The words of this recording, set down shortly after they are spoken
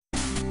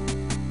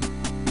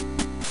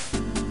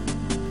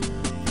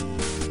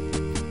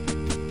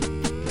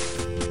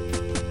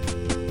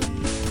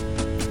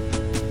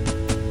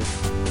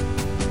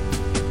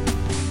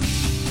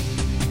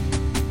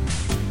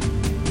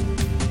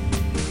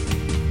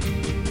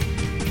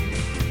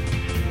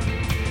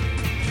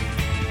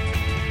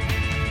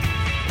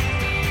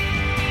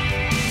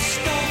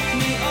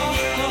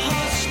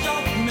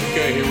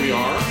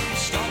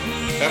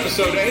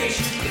episode 8,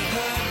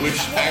 which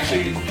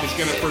actually is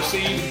going to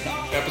precede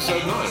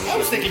episode 9. I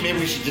was thinking maybe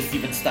we should just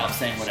even stop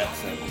saying what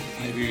episode.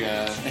 Maybe.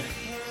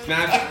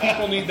 Now, I think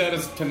people need that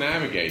to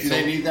navigate. Do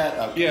they need that?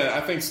 Okay. Yeah,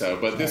 I think so.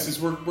 But this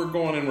is we're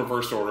going in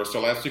reverse order.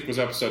 So last week was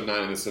episode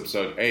 9, and this is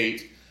episode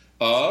 8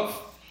 of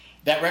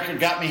That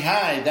Record Got Me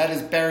High. That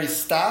is Barry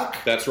Stock.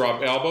 That's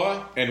Rob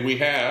Elba, and we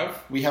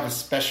have a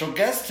special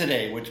guest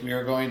today, which we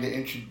are going to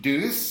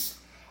introduce.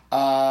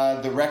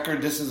 The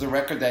record. This is a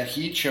record that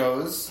he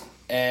chose,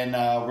 and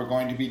we're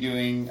going to be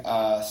doing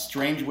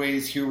 "Strange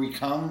Ways Here We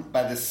Come"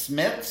 by the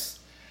Smiths.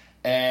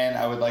 And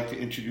I would like to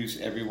introduce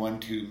everyone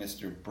to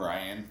Mr.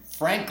 Brian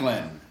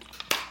Franklin.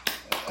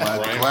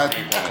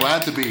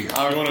 Glad to be here.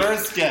 Our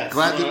first guest.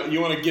 You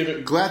want to give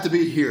it? Glad to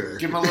be here.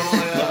 Give him a little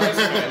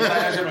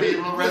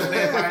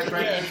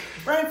resume.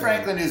 Brian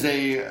Franklin is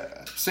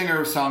a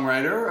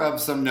singer-songwriter of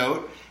some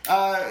note.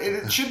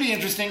 It should be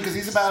interesting because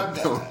he's about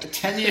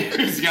 10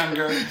 years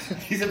younger.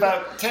 He's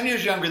about 10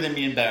 years younger than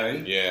me and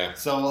Barry. Yeah.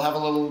 So we'll have a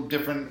little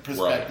different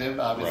perspective.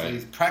 Right. Obviously, Right.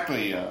 he's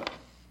practically a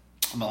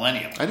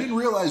millennial. I didn't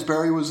realize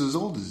Barry was as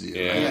old as you.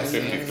 Yeah,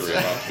 53,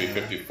 about to be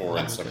 54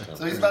 in September.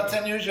 So he's about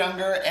 10 years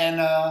younger,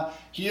 and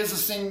he is a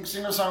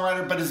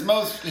singer-songwriter, but his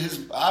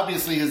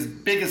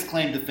biggest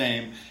claim to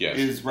fame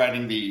is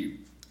writing the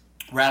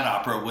Rat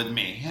Opera with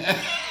me.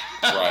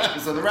 Right.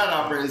 So the Rat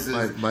Opera is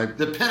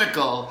the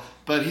pinnacle,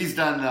 but he's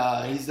done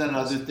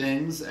other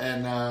things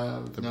and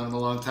done a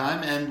long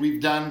time. And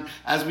we've done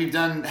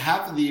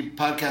half of the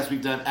podcast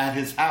we've done at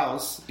his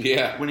house.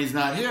 Yeah. When he's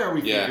not here,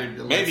 we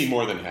figured maybe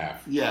more than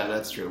half. Yeah,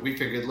 that's true. We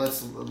figured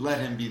let's let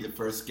him be the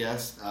first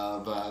guest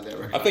of that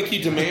record. I think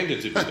he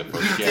demanded to be the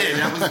first guest. Yeah,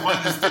 that was one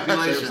of the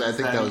stipulations. I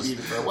think that was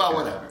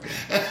whatever.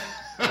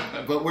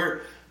 But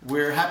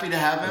we're happy to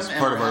have him. It's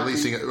part of our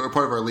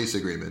lease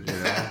agreement. You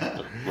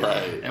know?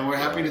 Right. And we're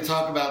happy to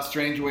talk about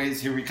Strange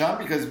Ways Here We Come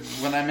because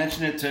when I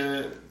mentioned it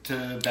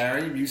to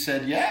Barry, you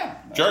said,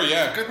 sure,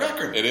 yeah, good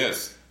record. It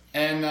is.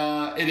 And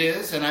it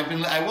is, and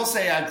I will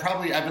say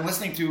I've been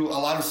listening to a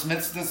lot of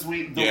Smiths this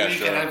week,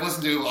 sure. and I've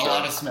listened to a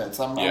lot of Smiths.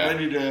 I'm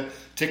ready to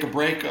take a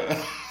break.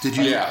 Did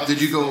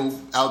you go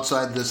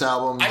outside this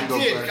album? I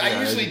did.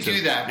 I usually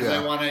do that because I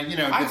want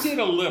to, I did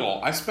a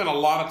little. I spent a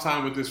lot of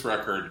time with this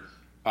record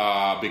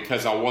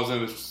because I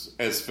wasn't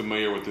as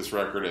familiar with this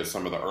record as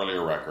some of the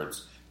earlier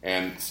records.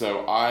 And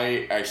so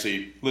I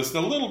actually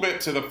listened a little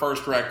bit to the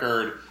first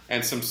record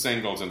and some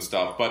singles and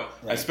stuff, but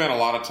I spent a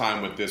lot of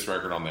time with this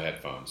record on the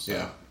headphones. So.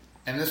 Yeah.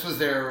 And this was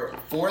their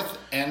fourth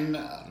and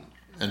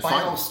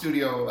final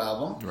studio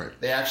album. Right.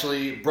 They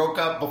actually broke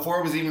up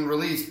before it was even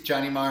released.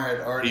 Johnny Marr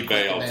had already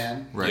quit the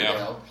band. Right. He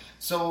bailed.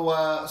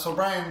 So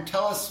Brian,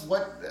 tell us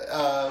what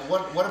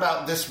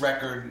about this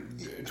record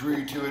drew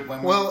you to it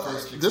when we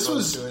first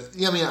exposed to it?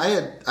 Yeah, I mean,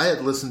 I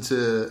had listened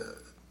to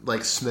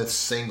like Smith's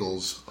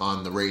singles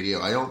on the radio.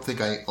 I don't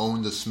think I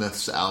owned the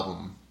Smiths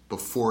album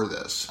before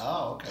this.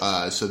 Oh,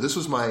 okay. So this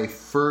was my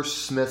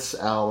first Smiths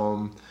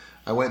album.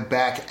 I went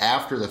back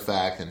after the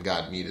fact and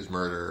got Meat Is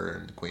Murder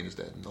and Queen Is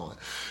Dead and all that.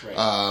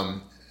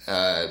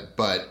 Right.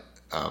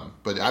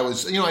 But I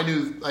was,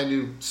 I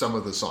knew some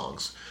of the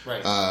songs.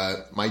 Right.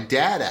 My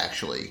dad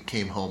actually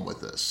came home with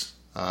this.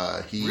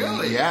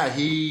 Really? Yeah,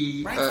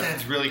 Brian's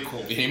dad's really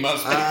cool. He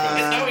must be.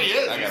 No, he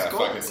is. I gotta He's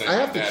fucking cool. say I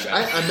have my to. dad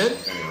I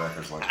any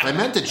records like I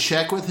meant to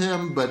check with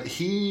him, but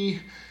we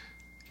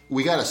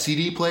got a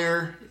CD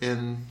player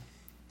in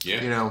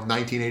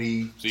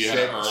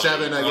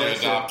 1987, I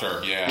guess.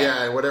 Adopter,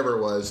 yeah, whatever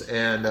it was,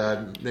 and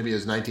maybe it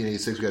was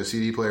 1986. We got a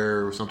CD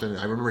player or something.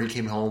 I remember he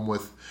came home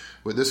with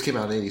this came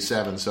out in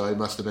 '87, so it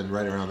must have been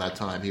right around that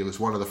time. He was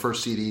one of the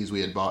first CDs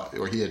we had bought,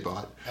 or he had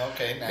bought.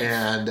 Okay, nice.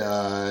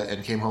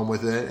 And came home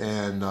with it,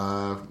 and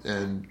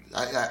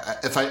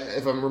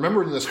if I'm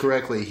remembering this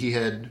correctly, he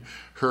had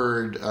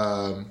heard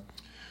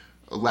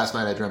 "Last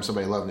Night I Dreamt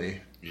Somebody Loved Me"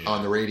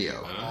 on the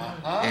radio,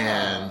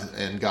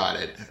 and got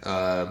it.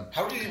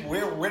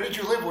 Where did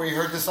you live? Where you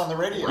heard this on the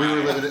radio?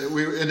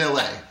 We were in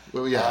LA.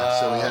 Well, yeah,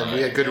 so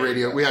we had good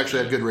radio. We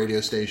actually had good radio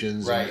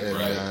stations. Right.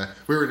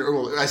 We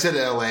were. I said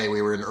LA.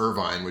 We were in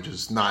Irvine, which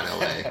is not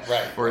LA.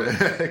 Right. Or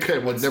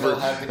would never.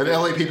 And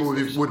LA people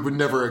would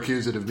never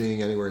accuse it of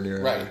being anywhere near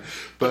LA. Right.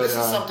 But this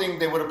is something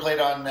they would have played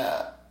on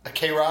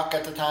K-Rock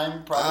at the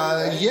time,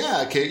 probably.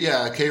 Right?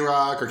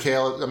 K-Rock or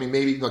KL. I mean,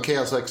 maybe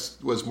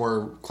KLSX was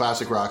more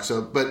classic rock.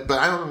 So, but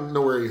I don't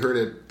know where he heard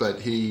it.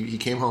 But he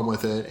came home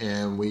with it,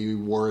 and we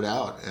wore it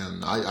out.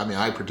 And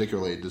I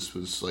particularly, this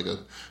was like a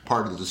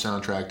part of the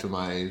soundtrack to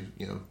my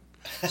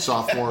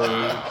sophomore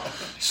year.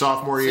 So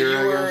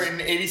you were I guess.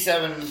 in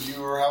 '87.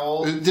 You were how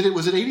old?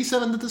 Was it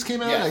 '87 that this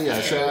came out?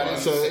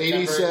 So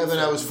 '87.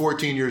 I was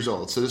 14 years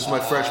old. So this is my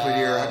freshman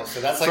year. So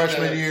that's like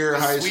freshman year,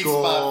 high sweet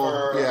school.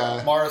 Spot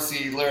for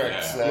Morrissey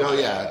lyrics.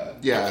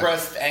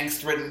 Depressed,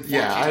 angst-ridden.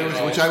 I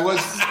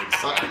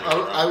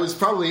was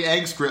probably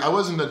angst-ridden. I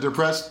wasn't a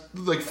depressed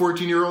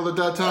 14-year-old at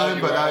that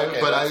time,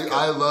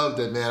 I loved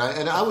it, man.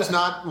 And I was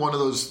not one of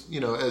those.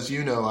 As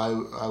you know,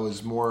 I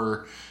was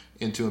more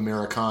into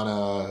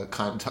Americana,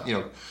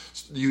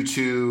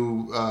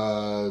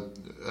 U2,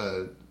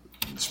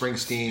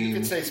 Springsteen. You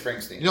could say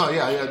Springsteen. No,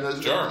 yeah.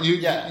 Sure.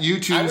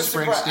 U2, I was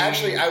Springsteen.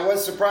 Actually, I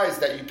was surprised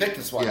that you picked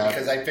this one Yeah.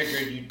 because I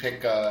figured you'd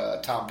pick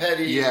Tom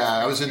Petty. Yeah,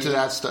 I was into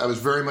that stuff. I was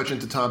very much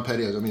into Tom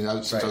Petty.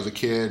 Since Right. I was a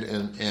kid,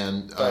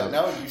 and But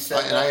no, you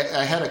said and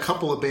I had a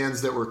couple of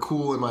bands that were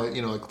cool in my,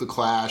 like the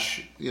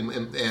Clash,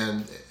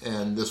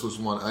 and this was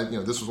one.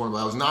 This was one of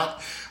them.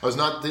 I was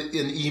not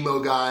an emo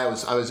guy.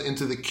 I was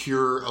into The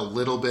Cure a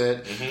little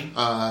bit,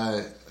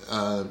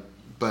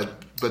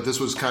 but this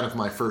was kind of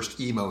my first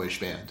emo-ish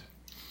band.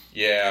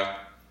 Yeah.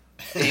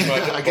 Emo,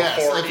 I guess.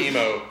 before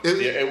emo.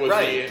 It was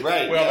right.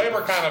 Well, Yeah. they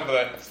were kind of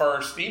the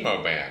first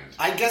emo band.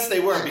 I guess they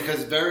were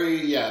because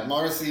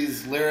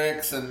Morrissey's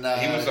lyrics and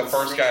He was the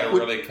first guy to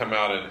really come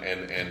out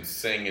and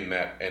sing in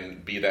that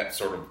and be that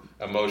sort of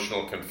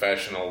emotional,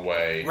 confessional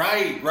way.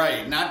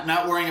 Right.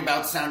 Not worrying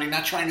about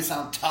not trying to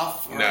sound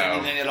tough or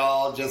anything at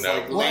all. Just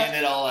laying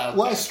it all out.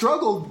 Well, I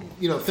struggled,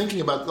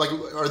 thinking about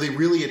are they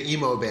really an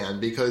emo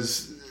band?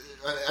 Because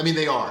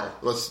they are.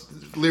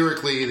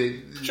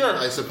 Lyrically, sure.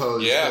 I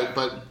suppose. Yeah.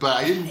 But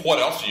I didn't. What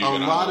else are you?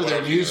 A lot of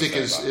their music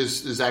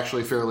is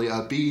actually fairly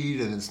upbeat,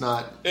 and it's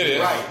not. It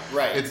is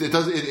right. It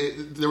does.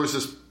 There was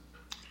this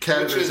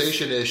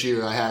categorization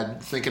issue I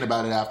had thinking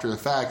about it after the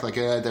fact. Like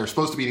they're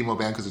supposed to be an emo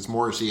band because it's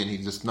Morrissey, and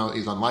he's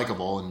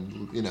unlikable,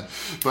 and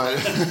But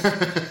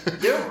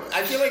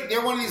I feel like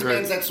they're one of these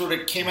bands that sort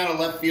of came out of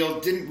left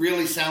field, didn't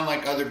really sound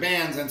like other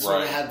bands, and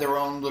sort of had their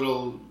own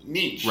little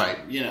niche. Right.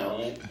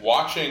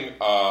 Watching,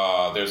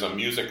 there's a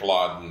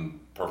Musikladen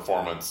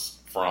performance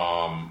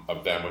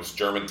of them, which is a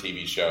German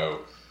TV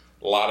show.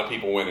 A lot of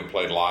people went and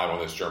played live on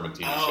this German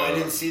TV show. I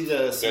didn't see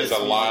the. There's a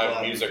live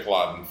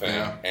Musikladen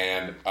thing,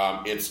 and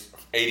it's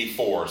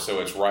 84, so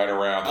it's right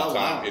around the time.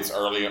 Wow. It's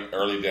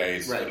early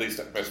days, at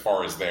least as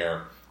far as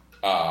their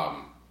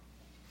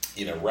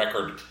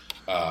record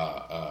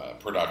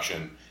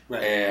production.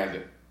 Right.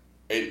 And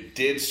it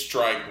did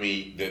strike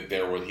me that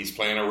he's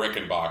playing a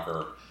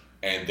Rickenbacker,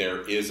 and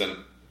there is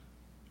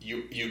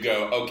you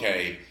go,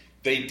 okay,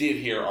 they did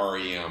hear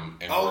REM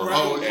and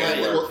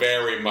were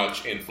very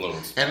much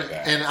influenced by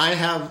that. And I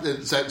have,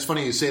 it's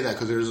funny you say that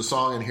because there's a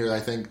song in here that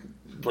I think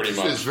pretty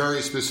much is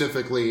very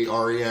specifically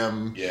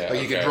REM. Yeah,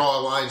 you can draw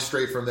a line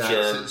straight from that,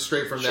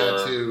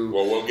 that to.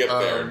 Well, we'll get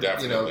there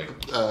definitely.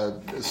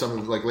 Some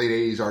of late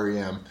 '80s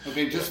REM.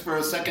 Okay, just for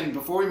a second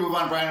before we move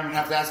on, Brian, I'm gonna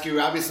have to ask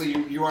you. Obviously,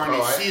 you aren't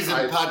a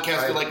seasoned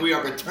podcaster like we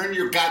are, but turn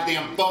your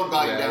goddamn phone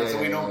volume down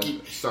so we don't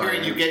keep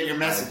hearing you get your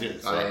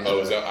messages.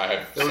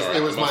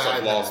 It was my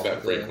lost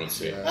that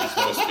frequency. It's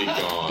supposed to be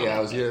gone. Yeah,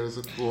 it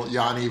was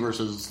Yanni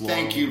versus.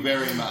 Thank you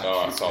very much.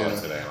 Oh, I saw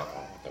that today.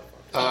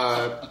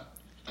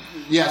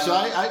 So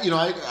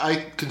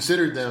I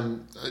considered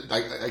them.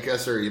 I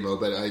guess they're emo,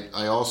 but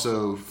I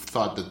also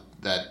thought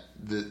that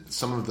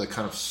some of the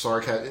kind of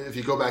sarcasm. If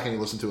you go back and you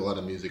listen to a lot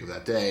of music of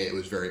that day, it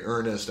was very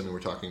earnest. I mean, we're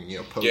talking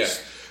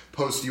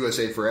post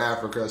USA for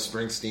Africa,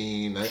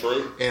 Springsteen.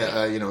 True.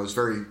 And it was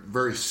very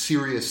very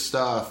serious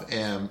stuff,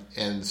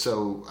 and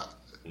so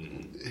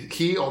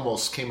he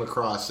almost came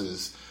across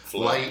as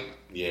light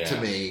to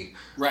me.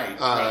 Right.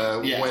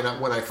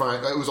 When I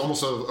find it was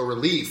almost a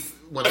relief.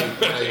 When I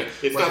heard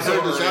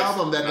this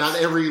album, that not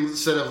every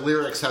set of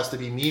lyrics has to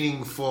be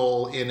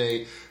meaningful in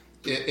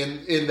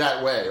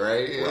that way,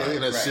 right?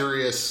 In a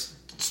serious,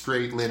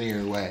 straight,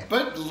 linear way.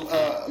 But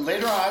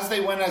later on, as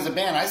they went as a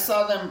band, I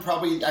saw them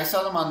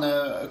on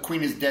the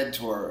Queen is Dead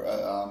tour,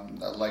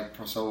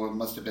 so it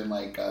must have been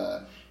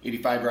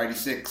 85 or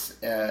 86,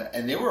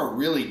 and they were a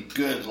really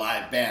good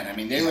live band. I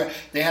mean,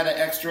 they had an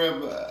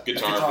extra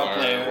guitar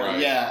player, right.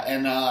 Yeah,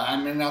 and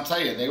I'll tell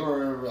you, they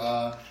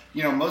were.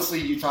 Mostly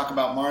you talk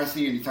about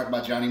Morrissey and you talk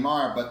about Johnny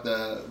Marr, but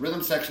the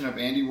rhythm section of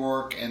Andy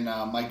Rourke and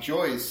Mike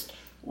Joyce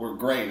were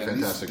great.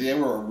 Fantastic. They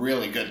were a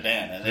really good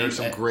band. And there were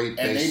some great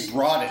bass. And they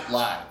brought it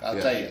live, I'll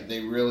tell you. They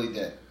really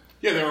did.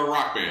 Yeah, they were a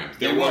rock band.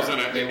 There wasn't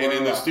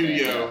in the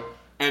studio.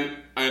 Band,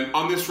 and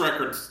on this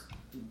record,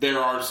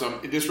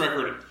 this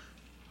record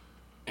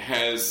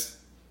has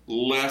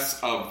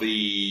less of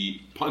the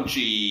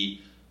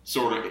punchy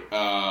sort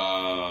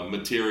of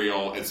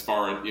material as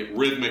far as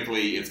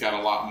rhythmically. It's got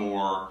a lot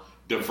more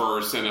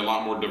diverse and a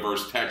lot more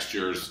diverse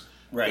textures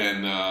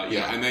than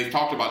and they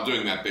talked about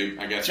doing that.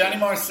 Johnny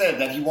Marr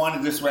said that he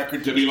wanted this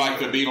record to be like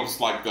the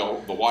Beatles, like the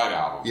White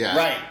Album. Yeah,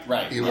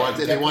 right. They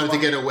wanted to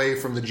get away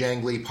from the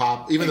jangly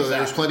pop, even though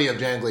there's plenty of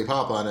jangly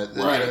pop on it.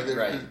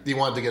 Right. He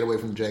wanted to get away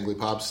from the jangly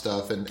pop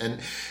stuff, and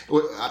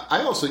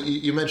I also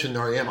you mentioned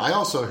REM. I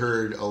also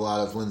heard a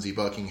lot of Lindsey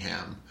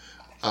Buckingham.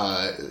 From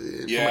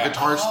a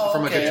guitar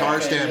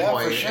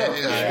standpoint,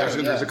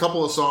 there's a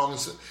couple of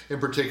songs in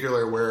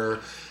particular where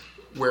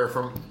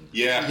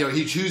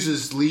he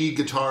chooses lead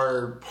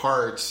guitar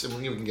parts, and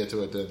we can get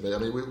to it then.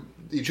 But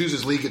he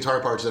chooses lead guitar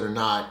parts that are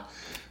not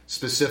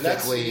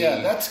specifically.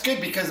 That's good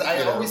because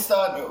I always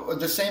thought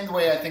the same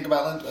way I think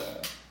about.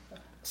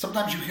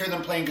 Sometimes you hear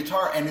them playing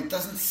guitar, and it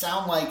doesn't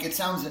sound like it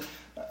sounds.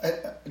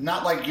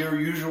 Not like your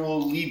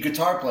usual lead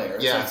guitar player.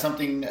 It's like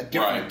something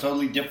different,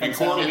 totally different. And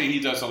quarterly, he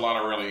does a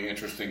lot of really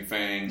interesting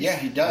things. Yeah,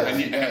 he does.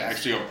 And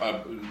actually,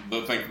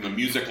 the thing from the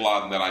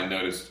Musikladen that I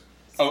noticed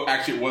Oh,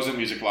 actually, it wasn't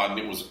Music Laden.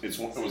 It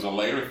was a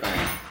later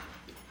thing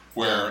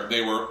where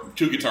they were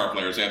two guitar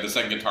players. They had the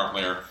second guitar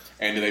player,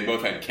 and they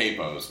both had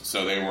capos.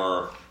 So they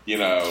were, they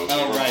were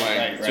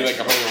playing. So they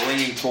could play the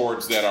ringing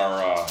chords that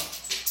are.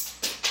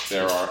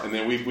 There are, and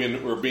then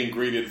we're being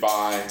greeted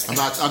by. I'm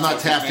not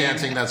tap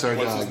dancing. That's our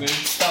What's dog. his name?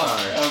 Star.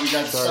 We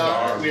got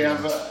Star. We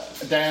have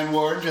Diane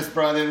Ward just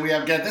brought in. We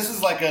have this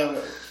is like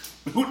a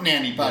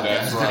hootenanny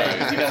podcast. That's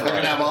right. We're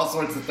gonna have all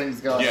sorts of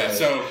things going. Yeah.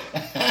 So,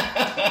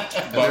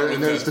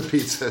 And there's the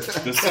pizza.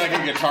 The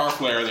second guitar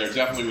player there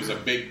definitely was a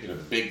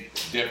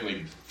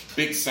definitely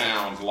big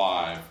sound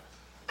live,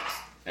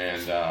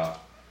 and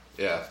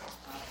Yeah.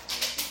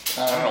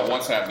 I don't know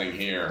what's happening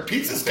here.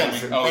 Pizza's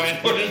coming. Oh, Brian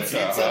it's ordered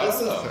pizza.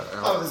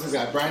 pizza. This is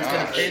guy. Brian's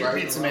going to pay the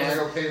pizza man.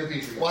 Go pay the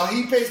pizza. While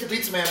he pays the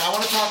pizza man, I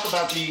want to talk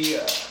about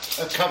the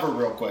cover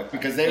real quick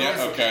because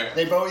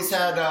they've always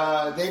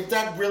had they've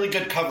done really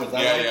good covers.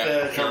 I like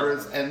the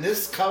covers, and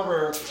this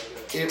cover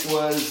it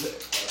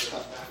was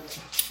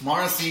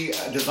Morrissey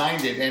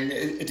designed it. And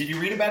did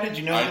you read about it? Did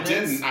you know what it is?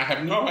 I didn't. I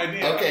have no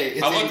idea.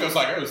 Okay, I looked. I was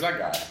like, oh, it's that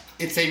guy.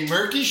 It's a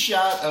murky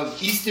shot of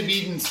East of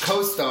Eden's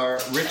co-star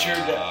Richard.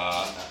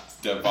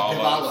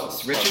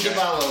 Davalos. Richard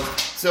Davalos.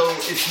 So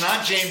it's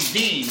not James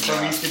Dean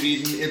from East of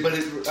Eden, but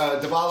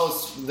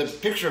Davalos, the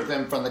picture of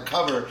him from the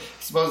cover,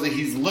 supposedly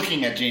he's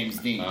looking at James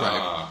Dean.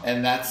 Right.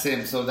 And that's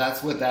him. So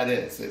that's what that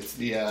is. It's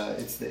the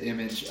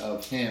image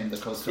of him, the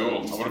co-star.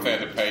 Cool. I wonder if they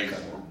had to pay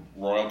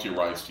royalty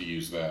rights to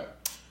use that.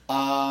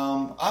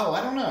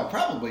 I don't know.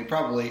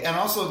 Probably. And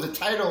also the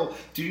title.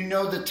 Do you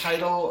know the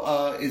title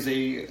is a?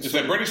 It's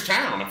a British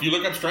town. If you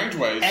look up Strange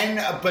Ways, and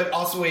but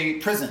also a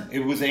prison. It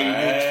was a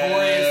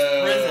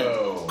notorious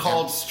prison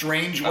called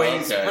Strange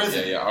Ways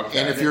Prison. Okay.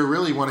 And if you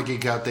really want to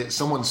geek out,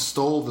 someone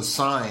stole the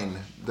sign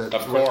that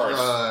of course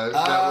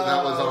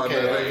that was on the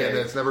thing, and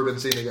it's never been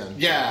seen again.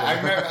 Yeah, I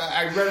remember.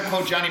 I read a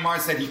quote. Johnny Marr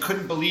said he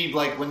couldn't believe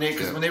when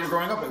they were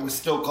growing up, it was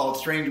still called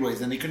Strange Ways,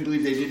 and they couldn't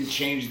believe they didn't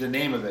change the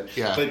name of it.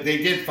 Yeah. But they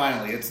did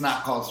finally. It's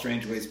not called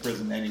Strange Ways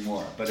Prison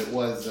anymore, but it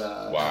was.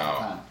 At the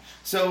time.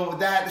 So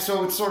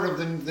it's sort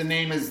of the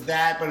name is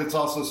that, but it's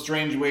also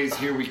Strange Ways.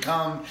 Here we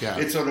come. Yeah.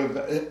 It's sort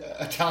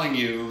of telling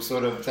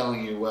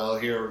you. Well,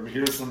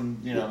 here's some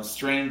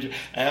strange.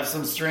 I have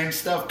some strange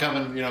stuff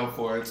coming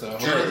for it. So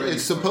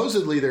it's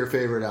supposedly their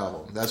favorite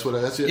album. That's what.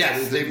 That's it.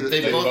 Yes,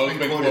 they've both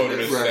been quoted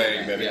as right.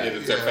 saying that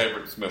it's their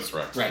favorite Smiths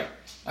record. Right.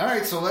 All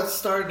right, so let's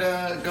start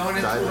going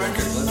into the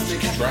record. Let's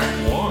take it.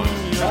 Track one.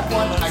 Track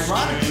one,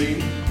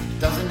 ironically,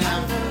 doesn't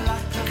have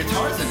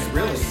guitars in it,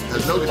 really.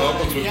 There's no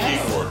vocals with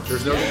keyboard.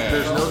 There's no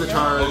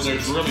guitars. Oh,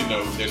 there's really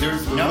no.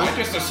 There's no. I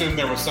just assumed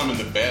there was some in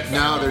the bed.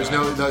 No, there's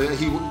no.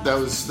 That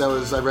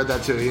was. I read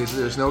that too.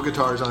 There's no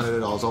guitars on it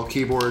at all. It's all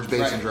keyboards,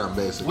 bass, and drum,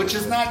 basically. Which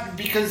is not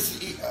because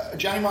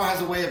Johnny Marr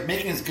has a way of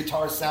making his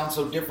guitars sound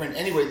so different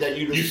anyway that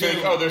you'd You assume.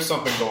 think, oh, there's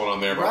something going on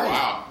there, but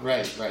wow.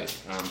 Right.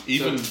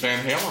 Even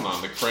Van Halen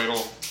on the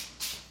Cradle.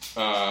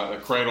 The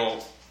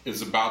Cradle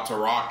is about to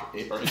rock.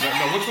 Or is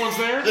that, no, which one's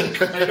there?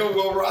 The Cradle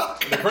Will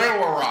Rock. The Cradle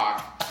Will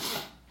Rock.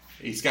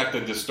 He's got the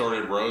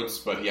distorted Rhodes,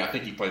 but I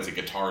think he plays a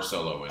guitar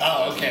solo in it.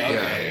 Oh, okay.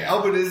 Yeah.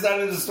 Oh, but is that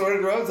a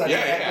distorted Rhodes?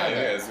 Yeah,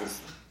 it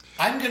is.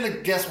 I'm going to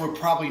guess we're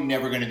probably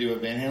never going to do a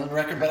Van Halen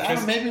record, but I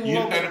don't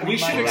know, maybe we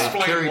should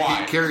explain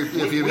why.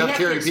 If you have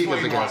Carrie Peake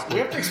as a guest. We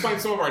have to explain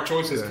some of our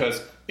choices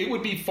because it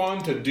would be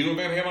fun to do a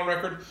Van Halen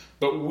record,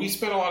 but we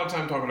spent a lot of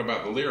time talking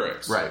about the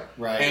lyrics. Right.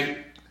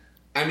 And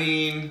I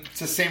mean, it's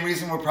the same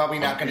reason we're probably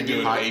not going to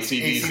do an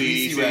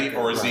AC/DC record,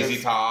 or a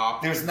ZZ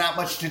Top. There's not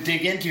much to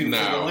dig into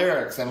for the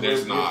lyrics, and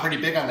we're pretty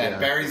big on that. Yeah.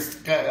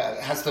 Barry's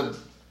has to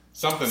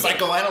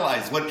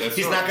psychoanalyze.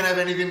 He's not going to have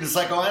anything to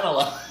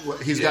psychoanalyze. Well,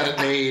 he's got it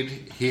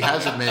made. He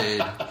has it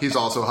made. He's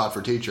also hot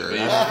for teacher.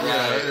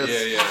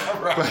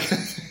 Yeah.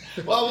 Right.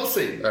 Well, we'll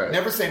see. Right.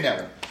 Never say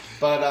never.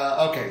 But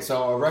okay,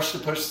 so Rush to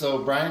Push. So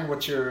Brian,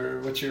 what's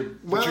your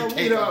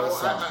take on this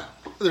song?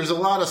 There are a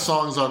lot of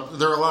songs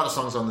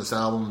on this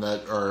album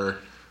that are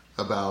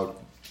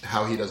about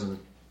how he doesn't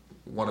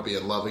want to be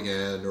in love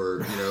again,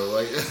 or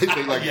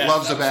yes,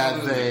 love's a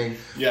bad thing.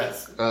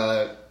 Yes.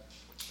 I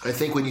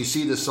think when you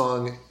see the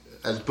song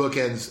as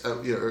bookends,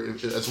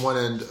 as one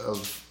end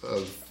of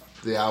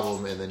the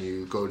album, and then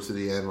you go to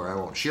the end where I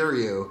Won't Share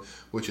You,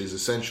 which is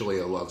essentially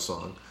a love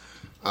song,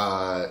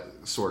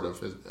 sort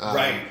of.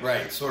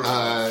 Right, sort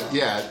of.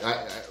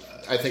 Yeah,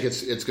 I think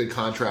it's good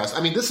contrast.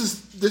 I mean, this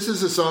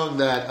is a song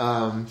that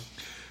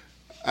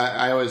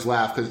I always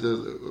laugh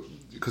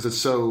because it's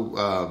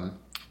so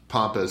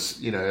pompous.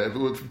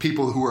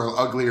 People who are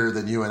uglier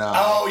than you and I.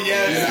 Oh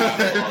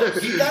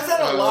yes, he does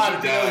that a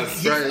lot.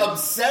 He's right.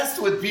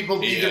 obsessed with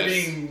people either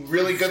being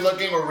really good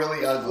looking or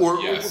really ugly, or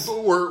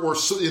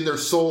in their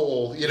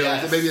soul.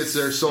 Maybe it's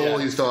their soul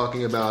he's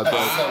talking about.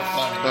 That's so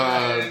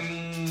funny.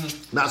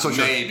 Not so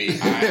sure. Maybe.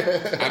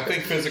 I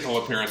think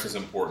physical appearance is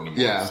important to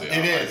Morrissey.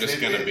 It is.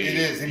 It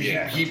is. And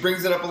he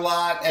brings it up a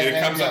lot. And it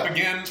comes up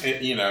again.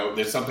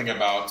 There's something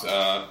about.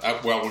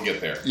 We'll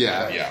get there.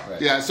 Yeah. Right.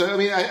 Yeah. So I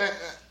mean,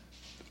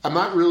 I'm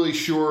not really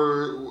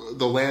sure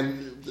the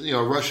land.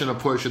 Russian a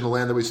push in the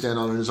land that we stand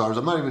on in his arms.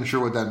 I'm not even sure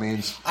what that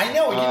means. I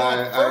know.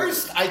 At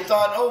first I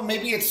thought,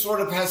 maybe it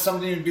sort of has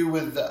something to do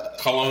with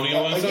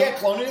colonialism.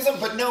 Colonialism.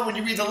 But no, when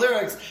you read the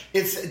lyrics,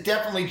 it's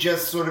definitely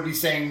just sort of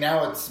he's saying,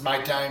 now it's my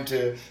time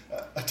to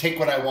take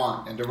what I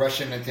want and to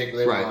rush in and take what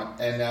they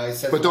want. And he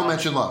says, but don't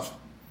mention love.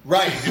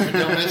 Right. Don't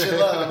mention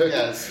love.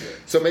 Yes.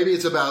 So maybe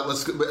it's about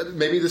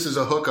maybe this is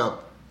a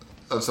hookup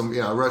of some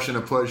Russian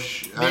a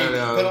push. Maybe. I don't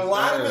know. But a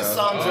lot of the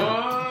songs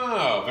are.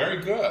 Oh, very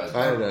good.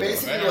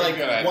 Basically,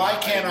 why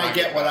can't I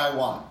get what I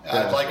want?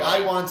 I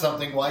want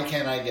something. Why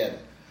can't I get it?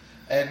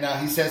 And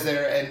he says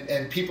there,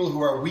 and people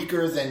who are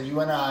weaker than you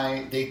and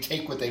I, they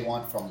take what they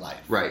want from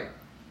life. Right.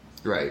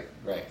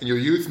 And your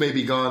youth may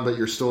be gone, but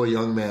you're still a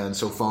young man.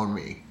 So phone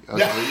me.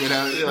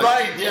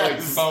 Right.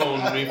 Yes.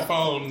 Phone me.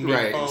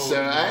 Right. Phone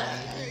so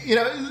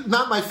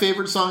not my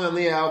favorite song on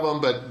the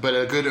album, but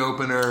a good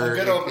opener.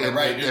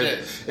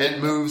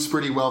 It moves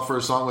pretty well for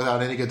a song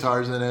without any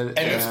guitars in it.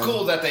 And it's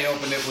cool that they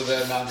opened it with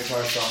a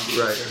non-guitar song.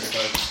 Right.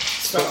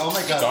 Oh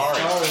my God.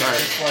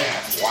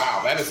 Starry.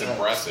 Wow, that is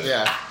impressive.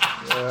 Yeah.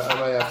 I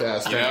might have to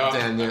ask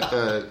Diane to.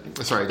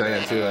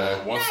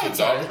 Once the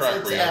dog track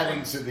it's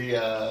adding to the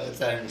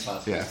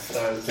podcast. Yeah.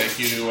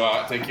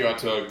 Take you out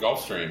to a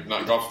Gulfstream,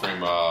 not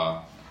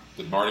Gulfstream.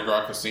 The Mardi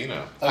Gras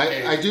Casino.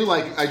 Okay. I do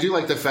like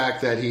the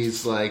fact that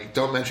he's like,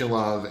 don't mention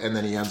love, and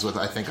then he ends with,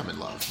 I think I'm in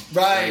love.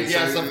 Right.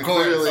 Yes, of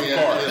course. Clearly,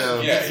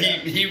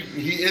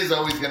 He is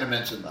always going to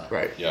mention that.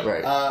 Right. Yep.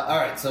 Right. All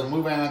right. So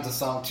moving on to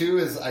song 2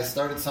 is I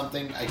started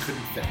something I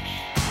couldn't finish.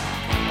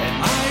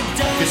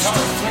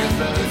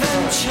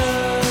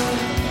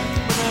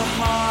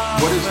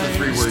 What is the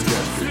 3-word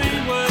gesture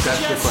here?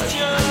 That's the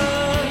question.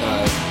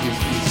 Right?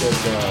 He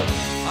said.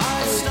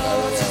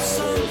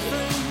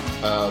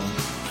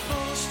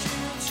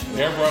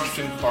 Airbrushed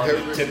and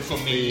parted, typical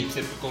me.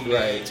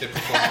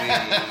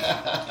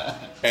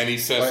 And he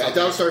says, right,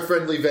 adults our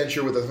friendly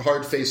venture with a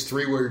hard-faced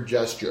 3-word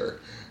gesture,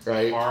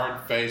 right?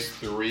 Hard-faced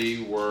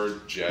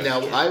 3-word gesture. Now,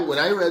 when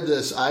I read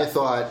this, I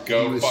thought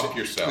go fuck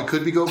yourself. It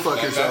could be go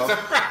fuck yourself.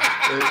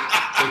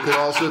 It could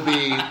also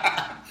be.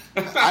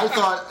 I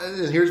thought,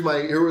 and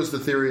here was the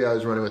theory I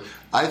was running with.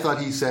 I thought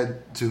he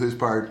said to his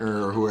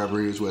partner or whoever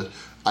he was with,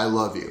 "I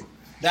love you."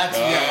 That's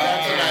what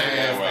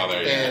I well,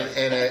 there you go.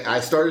 And I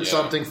started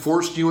something,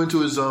 forced you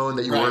into a zone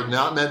that you were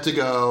not meant to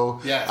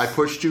go. Yes. I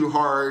pushed too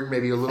hard,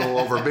 maybe a little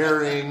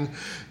overbearing. I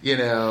think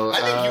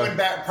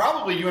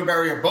you and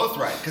Barry are both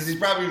right, because he's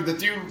probably the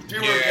 3-word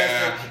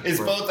gesture is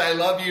both I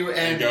love you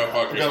and go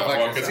fuck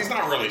yourself. Because he's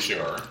not really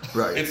sure.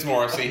 Right. It's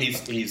more. He's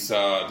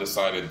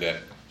decided that.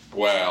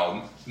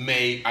 Well,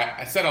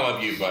 I said I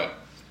love you, but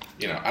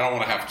I don't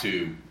want to have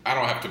to. I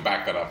don't have to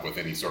back that up with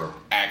any sort of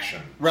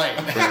action. Right.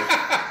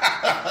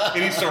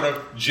 Any sort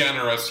of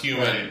generous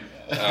human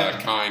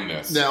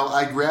kindness. Now,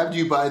 I grabbed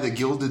you by the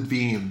gilded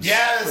beams.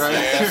 Yes. Right?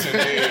 Yes,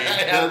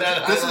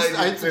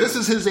 indeed. This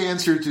is his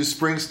answer to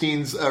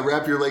Springsteen's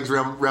 "Wrap your legs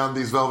around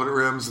these velvet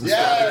rims and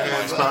strap your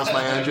hands across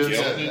my engines."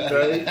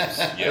 Right?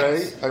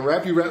 Yes. I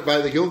wrap you by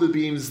the gilded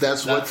beams.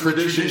 That's what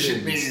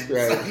tradition means.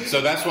 Right. So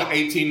that's what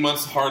 18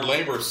 months hard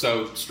labor.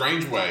 So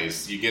Strange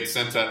Ways. You get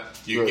sent to.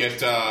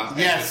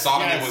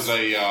 Sodomy was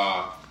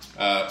a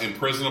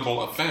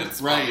imprisonable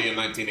offense, probably in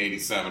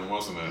 1987,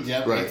 wasn't it?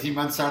 Yep. Right. 18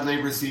 months hard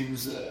labor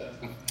seems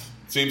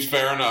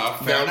fair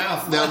enough.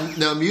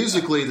 Now,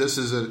 musically,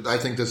 I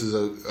think this is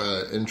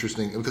a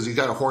interesting, because he's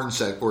got a horn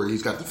set, or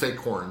he's got the fake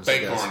horns.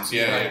 Fake horns,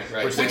 yeah.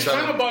 Right. Which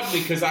kind of bugged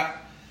me, because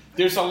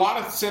there's a lot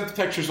of synth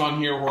textures on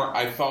here where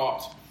I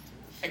thought,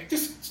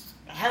 just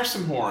hire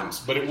some horns,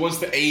 but it was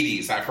the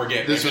 80s. I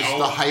forget. This is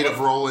the height of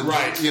Roland.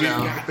 Right. We've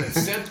got the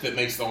synth that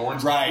makes the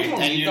horns. Right. We don't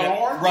need the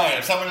horn.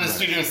 Right. Someone in the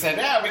studio said,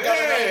 we got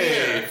it right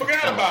here.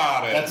 Forget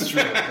about it. That's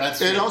true.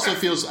 It also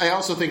feels, I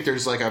also think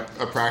there's like a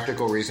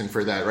practical reason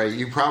for that, right?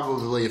 You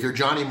probably, if you're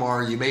Johnny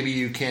Marr,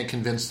 you can't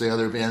convince the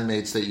other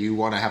bandmates that you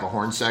want to have a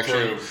horn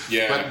section. True.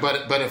 Yeah.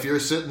 But if you're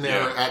sitting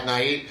there at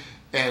night,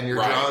 and you're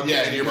drunk,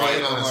 and you're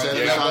playing on a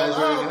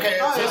synthesizer.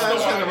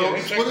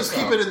 We'll just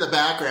keep it in the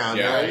background,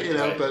 right?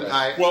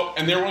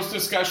 And there was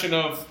discussion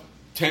of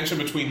tension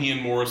between he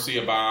and Morrissey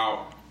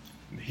about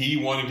he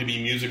wanting to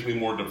be musically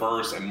more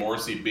diverse, and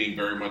Morrissey being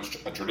very much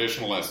a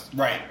traditionalist,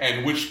 right?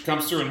 And which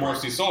comes through in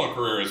Morrissey's solo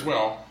career as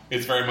well.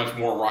 It's very much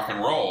more rock and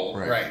roll,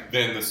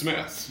 than the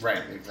Smiths,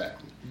 right?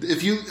 Exactly.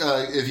 If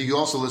you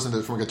also listen to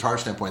it from a guitar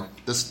standpoint,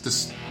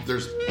 there's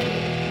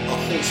a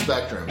whole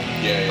spectrum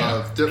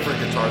of different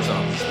guitar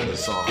sounds in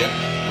this song. Yep.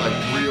 Like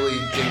really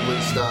jingly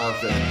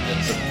stuff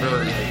and some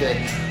very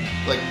thick.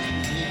 Like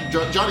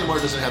Johnny Marr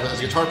doesn't have, as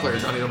a guitar player,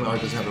 Johnny Marr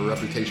doesn't have a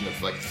reputation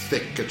of like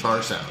thick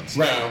guitar sounds.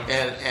 Right.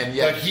 And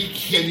yet but he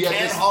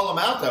can haul them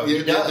out though.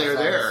 He does. They're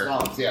there.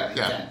 Yeah, he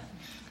can.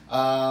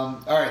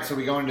 All right, so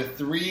we go into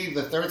 3.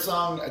 The third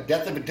song,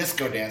 "Death of a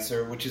Disco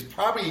Dancer," which is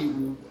probably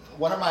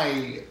one of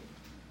my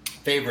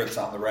favorites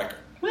on the record.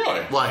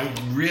 Really? Why? I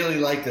really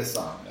like this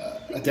song.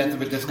 A Death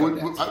of a Disco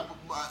Dancer.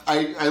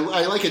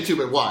 I like it too,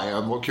 but why?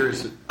 I'm more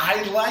curious.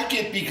 I like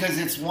it because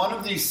it's one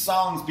of these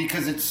songs,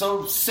 because it's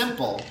so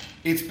simple.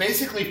 It's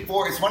basically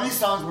it's one of these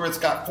songs where it's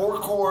got 4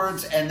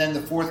 chords and then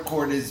the 4th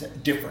chord is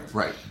different.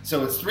 Right.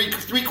 So it's three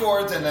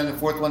chords and then the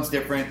 4th one's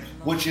different,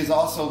 which is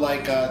also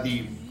like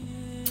the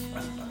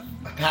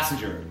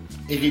Passenger.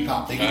 Iggy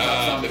Pop song,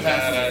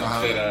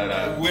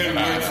 Passenger. Where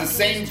it's the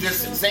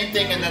same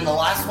thing, and then the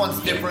last one's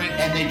different,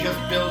 and they just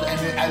build.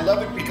 And I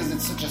love it because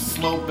it's such a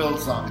slow build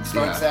song. It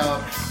starts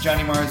out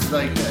Johnny Marr's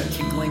like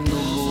tinkling the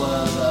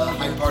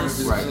high part of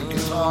his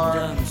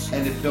guitar,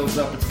 and it builds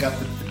up. It's got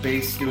the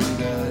bass doing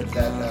the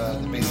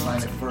bass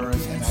line at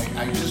first, and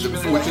I just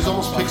really which is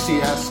almost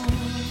Pixie-esque.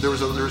 There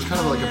was kind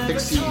of like a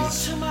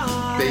Pixies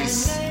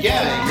bass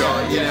thing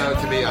going. You know,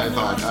 to me, I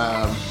thought.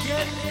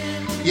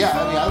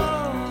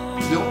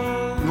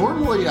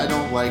 Normally, I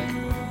don't like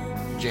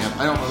jam.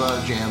 I don't know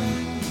a jam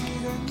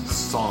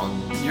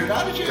song. You're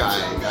not a jam guy.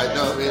 I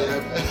know.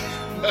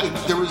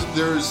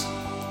 There's.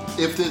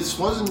 If this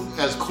wasn't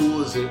as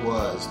cool as it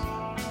was,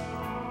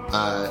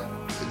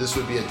 this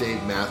would be a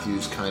Dave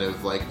Matthews kind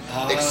of like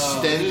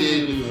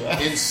extended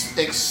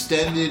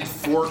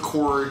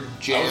 4-chord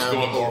jam. I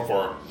was going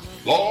for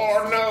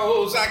Lord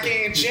knows I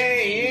can't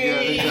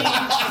change.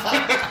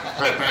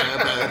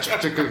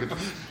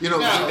 You know,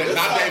 not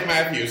Dave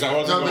Matthews. I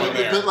wasn't going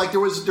there. But like there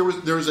was that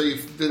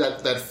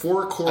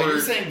 4-chord. Are you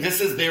saying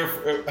this is their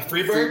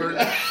Freebird?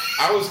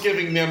 I was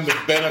giving them the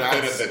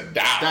benefit of the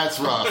doubt. That's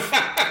rough.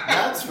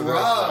 That's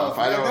rough.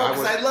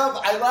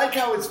 I like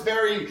how it's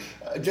very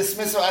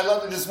dismissive. I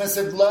love the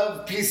dismissive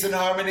love, peace and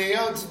harmony.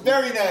 Oh, it's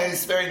very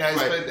nice, right.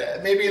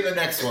 But maybe in the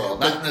next world,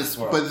 not in this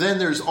world. But then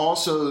there's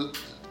also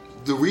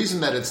the reason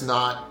that it's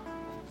not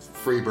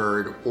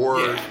Freebird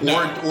or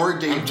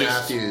Dave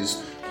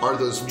Matthews are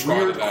those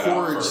weird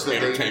chords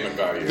that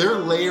they're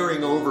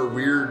layering over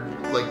weird.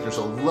 Like there's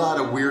a lot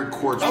of weird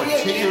chords,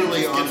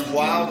 particularly on gets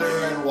wilder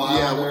and wilder.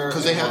 Yeah,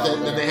 because they have that.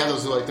 Then they have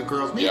those like the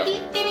girls. Maybe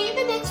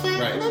the next one.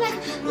 Right.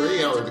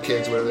 Or the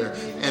kids, whatever.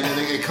 And then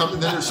they come.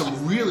 And then there's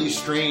some really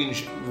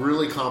strange,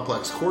 really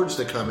complex chords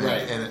that come in,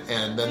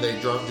 and then they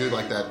do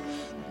like that.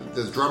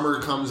 The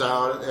drummer comes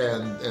out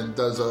and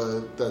does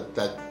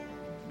that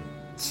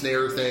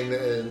snare thing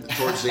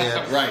towards the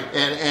end, right?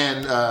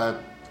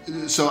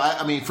 So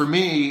I mean, for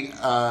me,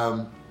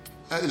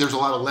 there's a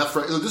lot of left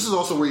right. This is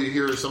also where you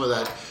hear some of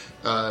that.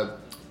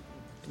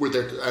 Where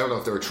I don't know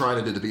if they were trying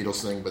to do the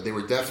Beatles thing, but they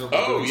were definitely.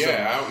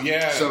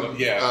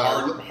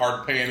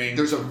 Hard panning.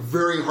 There's a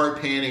very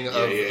hard panning of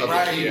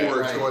the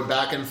keyboards going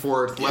back and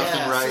forth, left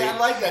and right. See, I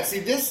like that. See,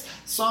 this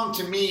song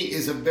to me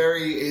is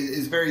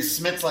very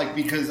Smith-like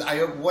because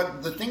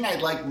the thing I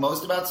like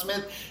most about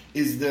Smith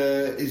is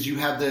you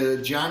have the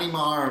Johnny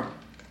Marr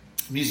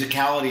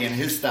musicality and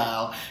his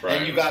style,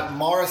 and you got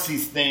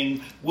Morrissey's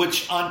thing,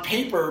 which on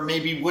paper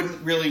maybe wouldn't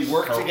really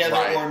work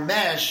together or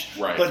mesh,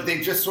 but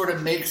they just sort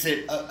of makes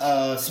it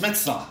a Smith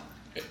song.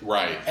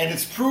 Right. And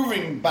it's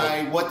proving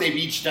by what they've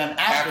each done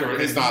after,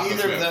 because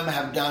neither of them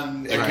have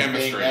done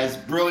anything as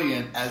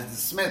brilliant as the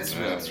Smiths.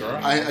 That's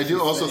right. I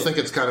do also think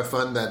it's kind of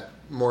fun that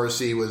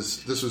Morrissey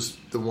this was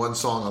the one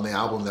song on the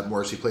album that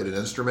Morrissey played an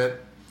instrument.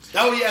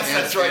 Oh yes,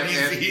 that's right.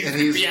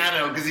 He's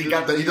piano because he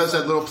does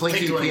that little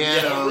plinky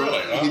piano.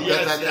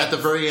 At the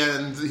very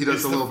end, he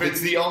does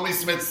It's the only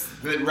Smiths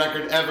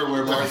record ever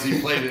where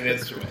Morrissey played an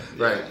instrument.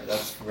 Right.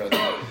 That's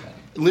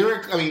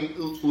lyrically.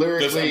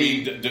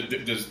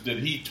 Did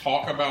he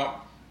talk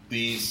about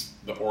the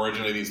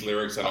origin of these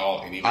lyrics at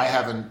all? I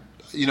haven't.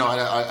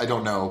 I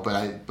don't know, but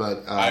I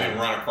didn't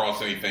run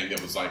across anything that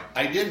was like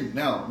I didn't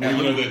know.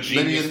 The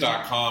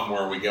Genius.com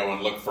where we go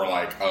and look for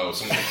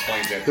someone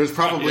explains it. There's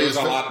probably there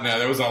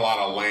was a lot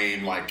of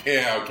lame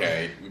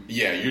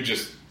you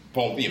just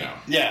pulled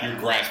you're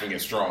grasping at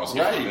straws.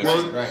 Right.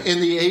 Well,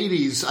 in the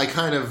 '80s,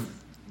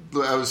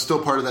 I was still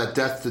part of that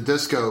Death to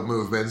Disco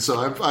movement, so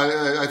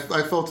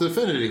I felt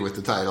affinity with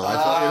the title.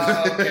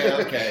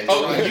 Okay.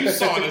 You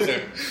saw it as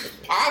a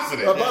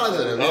positive. A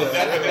positive.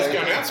 Death to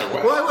Disco Dancer.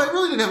 Well, I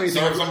really didn't have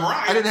anything.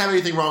 Right. I didn't have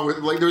anything wrong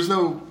with there was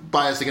no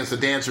bias against the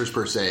dancers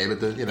per se, but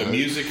the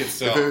music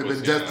itself. If it had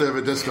been Death of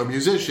a Disco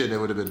Musician, it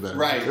would have been better.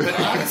 Right, but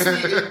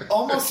honestly, it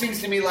almost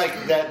seems to me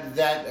like that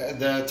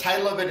the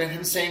title of it and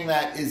him saying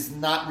that is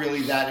not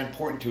really that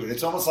important to it.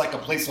 It's almost like a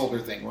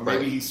placeholder thing, where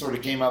maybe he sort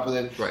of came up with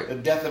it, the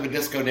Death of a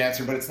Disco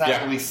Dancer, but it's not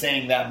really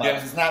saying that much.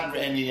 Yeah. It's not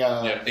any.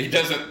 He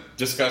doesn't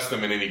discuss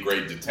them in any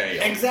great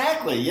detail.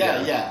 Exactly.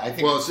 Yeah. I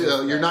think. Well,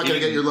 you're not going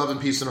to get your love and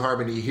peace and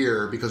harmony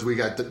here because we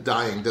got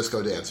dying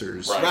disco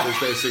dancers. Right. It's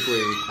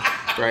basically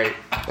right.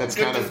 That's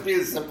kind of be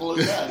as simple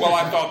as that. Well,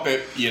 I thought that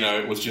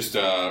it was just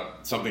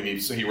something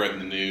he read in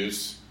the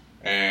news,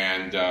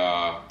 and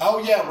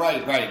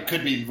right,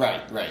 could be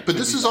right. But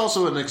this is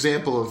also an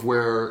example of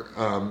where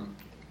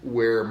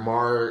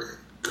Marr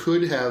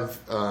could have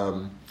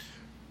not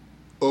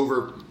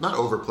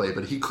overplayed,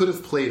 but he could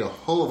have played a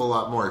whole of a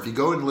lot more. If you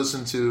go and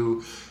listen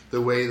to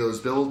the way those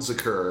builds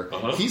occur,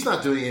 he's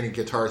not doing any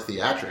guitar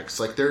theatrics.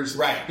 Like there's,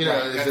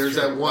 there's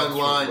that one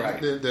line,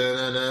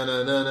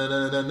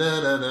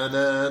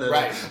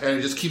 and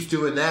he just keeps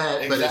doing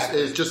that, but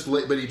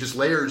but he just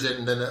layers it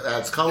and then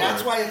adds color.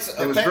 That's why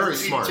it was very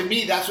smart. To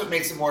me, that's what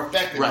makes it more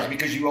effective, right?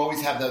 Because you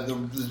always have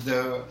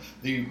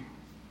the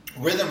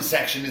rhythm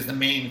section is the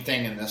main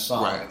thing in this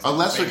song. Right.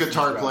 Unless a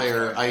guitar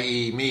player,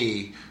 i.e.,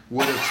 me,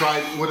 would have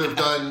tried to the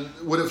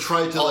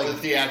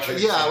theatrics.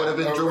 Yeah, would have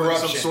been doing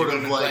some sort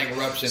of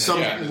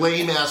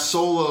lame ass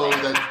solo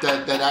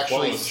that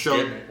actually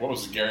showed. What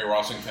was Gary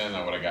Rossington?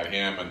 I would have got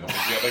him, and what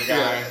was the other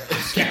guy?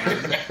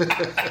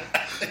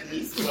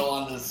 He's still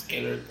on the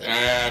Skinner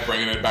thing.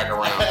 Bringing it back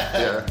around.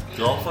 Yeah.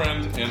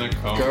 Girlfriend in a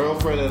Coma.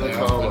 Girlfriend in a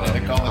Coma.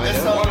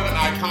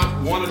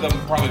 One of them,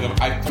 probably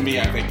to me,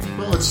 I think.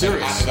 Well, it's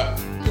serious. Yeah,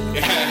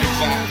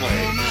 exactly.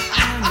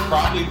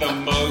 Probably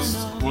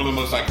one of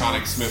the most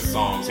iconic Smith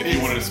songs. If you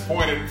want to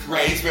disappoint a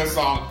Smith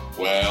song,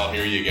 well,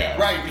 here you go.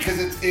 Right, because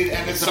it's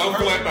so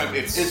flippant.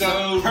 It's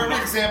so a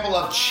perfect example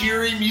of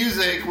cheery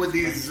music with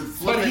these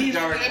flippant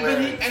dark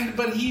lyrics.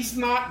 But he's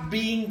not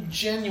being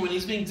genuine.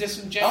 He's being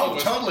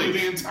disingenuous. Oh, totally.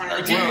 The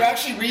entire Did you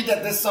actually read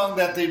that this song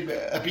that the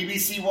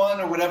BBC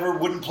one or whatever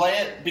wouldn't play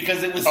it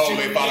because it was too?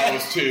 They thought it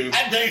was too.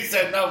 And they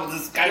said no.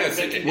 This guy is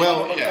thinking,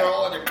 girl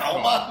in a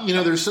coma.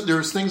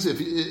 There's things if.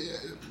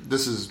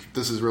 This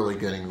is really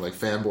getting like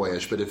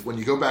fanboyish, but when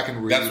you go back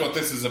and read, that's what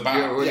this is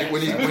about. When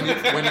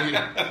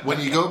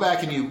you go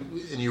back and you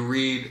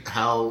read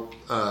how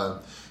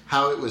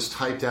it was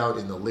typed out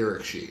in the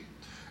lyric sheet,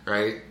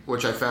 right?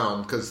 Which I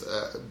found because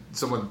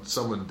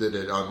someone did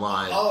it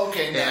online. Oh,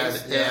 okay,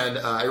 nice. And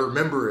I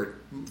remember it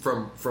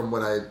from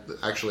when I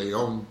actually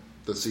owned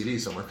the CD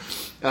somewhere.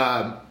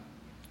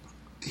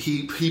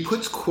 He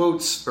puts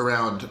quotes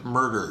around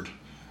 "murdered."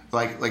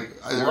 Like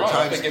there are times,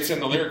 I think it's in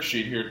the lyric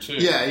sheet here too.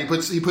 Yeah, he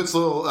puts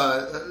little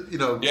right. He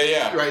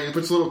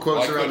puts little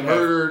quotes around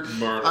murdered.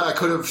 I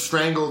could have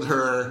strangled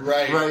her.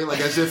 Right, like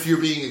as if you're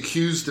being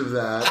accused of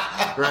that.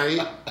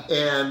 Right,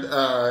 and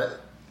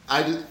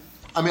I've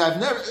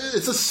never.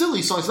 It's a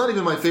silly song. It's not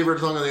even my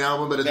favorite song on the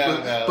album, but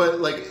but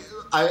like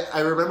I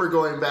remember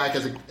going back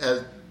as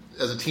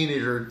a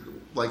teenager,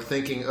 like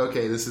thinking,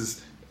 okay, this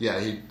is. Yeah,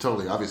 he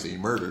obviously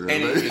murdered her. I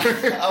know about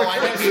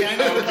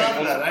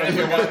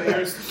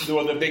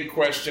that. The big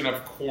question,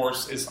 of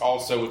course, is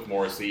also with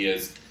Morrissey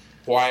is,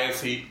 why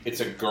is it's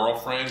a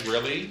girlfriend,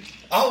 really?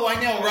 Oh, I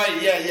know, right,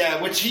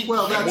 yeah, which he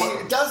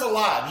does a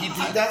lot. He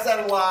does that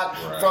a lot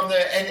from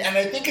and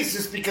I think it's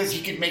just because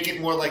he could make it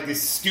more like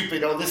this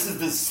stupid, this is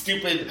this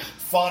stupid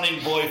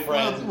fawning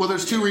boyfriend. Well,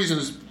 there's two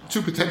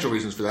potential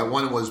reasons for that.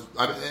 One was,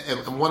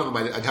 and one of them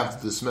I'd have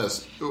to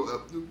dismiss.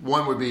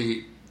 One would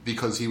be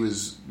because he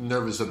was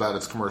nervous about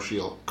its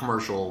commercial,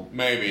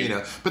 maybe,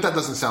 but that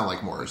doesn't sound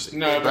like Morrissey.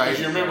 No, because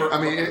you remember,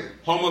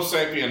 Homo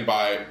Sapien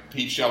by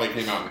Pete Shelley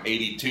came out in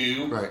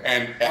 '82, right?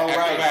 And after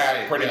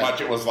that, pretty much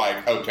it was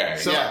like, okay.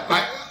 So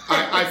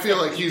I feel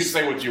like he's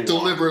say what you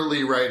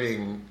deliberately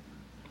writing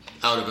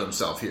out of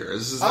himself here.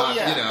 This is not,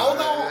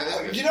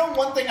 Although,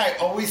 one thing I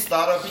always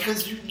thought of,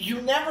 because you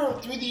never,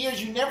 through the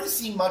years, you never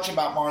see much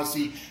about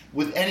Morrissey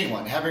with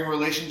anyone having a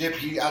relationship.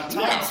 He's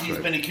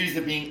been accused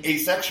of being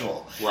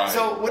asexual. Right.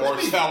 So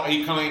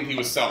he claimed he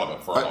was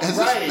celibate for a long time.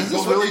 Has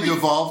this really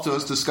devolved to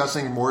us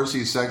discussing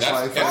Morrissey's sex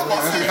life?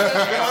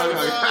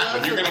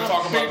 If you're going to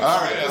talk about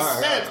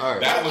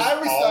that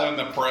was all in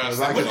the press.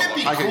 Wouldn't it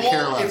be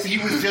cool if he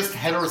was just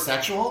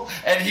heterosexual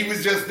and he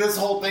was just, this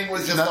whole thing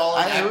was just all...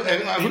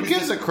 Who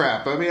gives a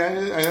crap? I mean,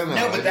 I don't know.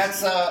 No, but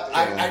that's...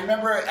 I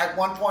remember at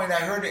one point I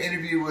heard an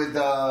interview with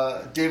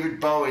David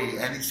Bowie,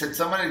 and he said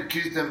someone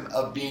accused him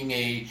of being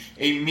a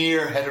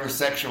mere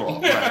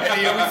heterosexual.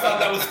 And he always thought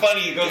that was funny.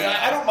 He goes,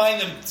 I don't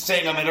mind them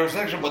saying I'm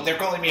heterosexual, but they're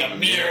calling me a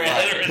mere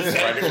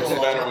heterosexual. Right, it was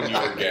better when you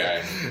were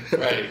gay.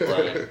 Right.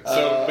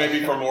 So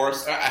maybe for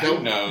Morris, who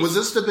knows? Was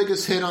this the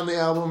biggest hit on the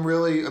album,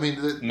 really? I mean,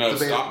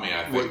 Stop Me,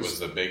 I think, was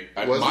the big...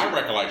 my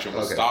recollection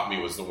was Stop Me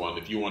was the one,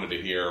 if you wanted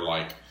to hear,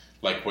 like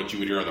what you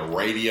would hear on the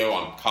radio,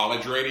 on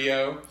college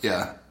radio.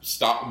 Yeah.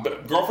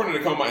 Girlfriend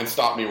in a Coma and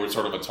Stop Me were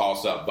sort of a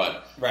toss-up,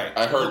 but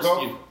I heard...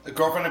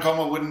 Girlfriend in a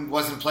Coma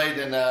wasn't played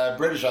in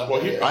British on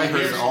I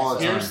heard it all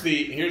the time. Here's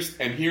the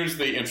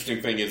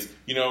interesting thing is,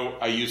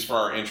 I use for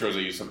our intros, I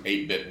use some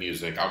 8-bit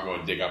music. I'll go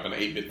and dig up an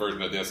 8-bit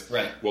version of this.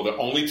 Right. Well, the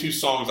only two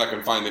songs I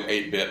can find in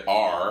 8-bit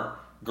are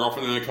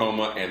Girlfriend in a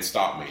Coma and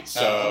Stop Me.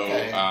 So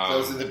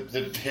those are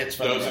the hits.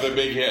 Those are the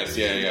big hits.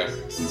 Yeah.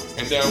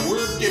 And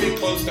we're getting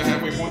close to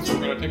halfway point, so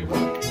we're going to take a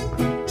break.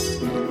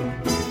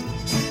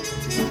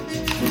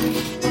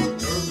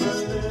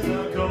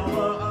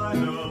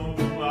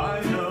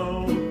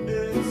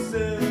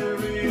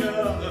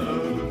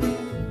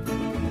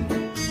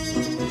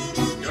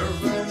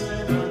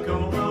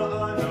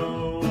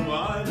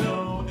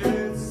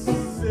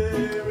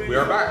 We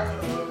are back.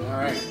 All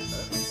right.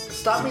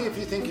 Stop me if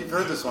you think you've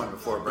heard this one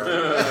before, Brad.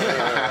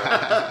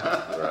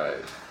 Right.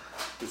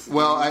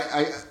 Well,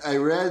 I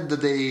read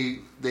that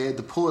they had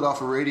to pull it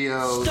off a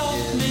radio in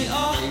England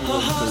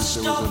because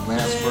there was a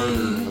mass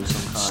murder of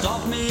some kind.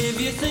 Stop me if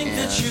you think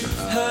that you've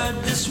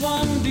heard this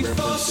one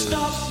before.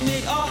 Stop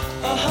me,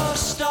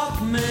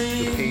 stop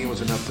me. The pain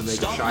was enough to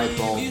make a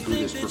shy-bald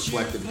Buddhist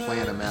reflect and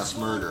plan a mass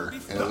murder,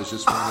 and it was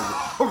just one of the...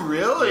 Oh,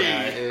 really?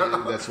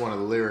 Yeah, that's one of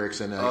the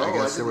lyrics, and I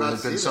guess there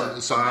had been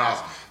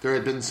there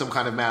had been some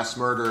kind of mass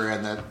murder,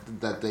 and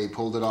that they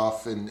pulled it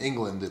off in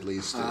England at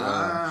least. But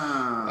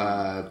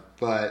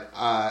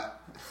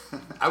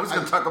I was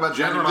going to talk about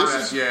Johnny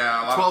Marr's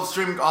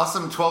 12-string,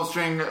 awesome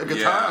 12-string guitar.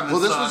 Yeah.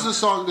 On this this was the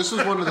song. This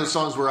was one of the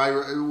songs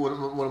where one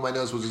of my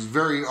notes was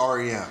very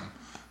REM.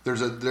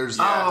 There's right.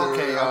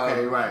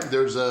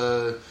 There's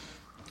a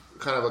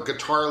kind of a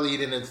guitar lead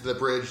into the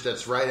bridge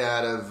that's right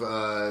out of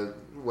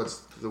what's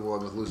the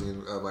one with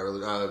Losing My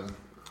Religion.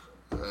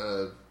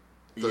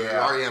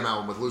 REM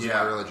album with Losing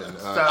My Religion.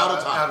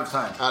 Out of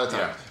Time.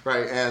 Yeah.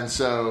 Right, and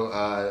so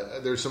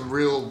there's some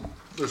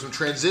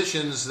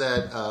transitions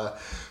that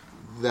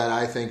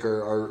I think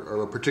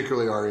are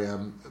particularly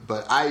REM,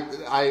 but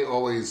I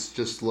always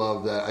just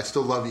love that. I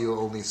still love you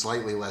only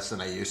slightly less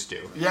than I used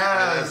to.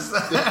 Yes.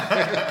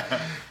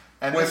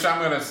 And which I'm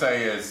going to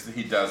say is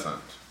he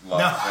doesn't love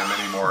them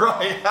anymore.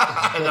 Right.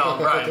 No,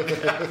 right.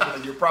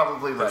 You're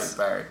probably right,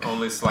 Barry.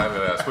 Only slightly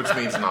less, which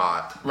means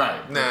not.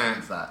 Right. Nah.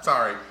 It's not.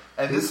 Sorry.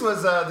 And this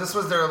was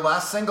their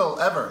last single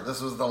ever. This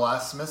was the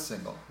last Smith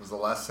single. It was the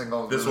last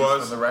single This released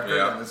was? from the record,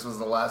 Yeah. and this was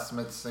the last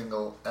Smith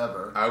single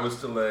ever. I was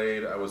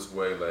delayed. I was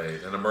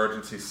waylaid. An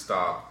emergency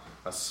stop.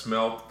 I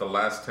smelt the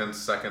last 10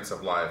 seconds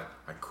of life.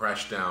 I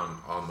crashed down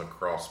on the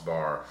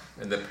crossbar,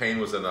 and the pain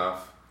was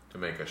enough to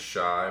make a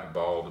shy,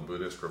 bald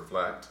Buddhist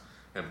reflect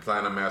and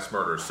plan a mass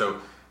murder. So,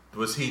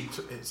 was he?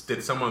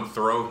 Did someone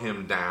throw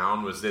him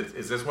down? Is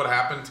this what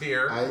happened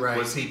here? Right.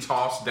 Was he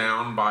tossed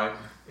down by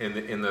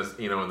in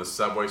the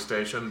subway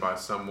station by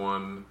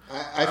someone?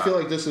 I feel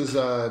like this is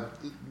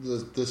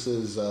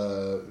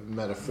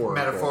metaphorical.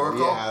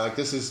 Metaphorical? Yeah, like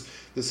this is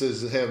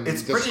him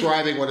It's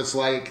describing what it's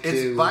like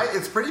to.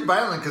 It's pretty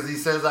violent because he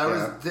says, I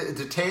was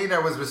detained, I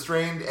was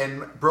restrained,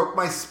 and broke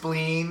my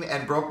spleen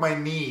and broke my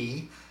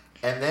knee.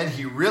 And then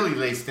he really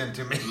laced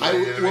into me.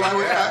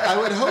 I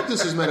would hope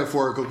this is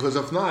metaphorical, because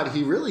if not,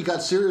 he really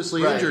got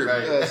seriously injured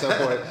at some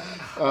point.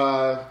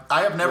 I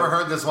have never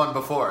heard this one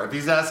before. If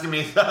he's asking me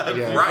if I've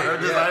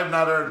heard this, I have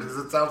not heard this.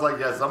 It sounds like,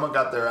 someone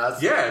got their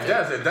ass. Yeah, it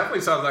does. It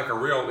definitely sounds like a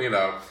real,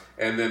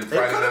 and then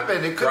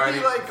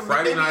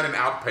Friday night in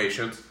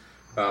Outpatient.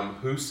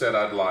 Who said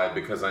I'd lied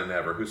because I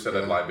never? Who said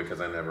I'd lied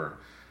because I never?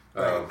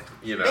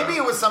 Maybe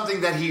it was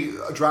something that he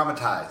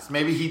dramatized.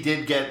 Maybe he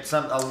did get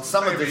some of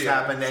this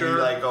happened and he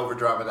over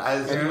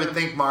dramatized. And you would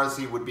think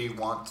Morrissey would be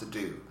want to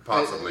do.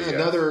 Possibly.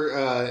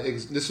 Another.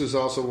 This was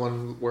also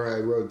one where I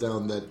wrote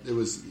down that it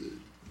was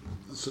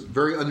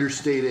very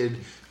understated,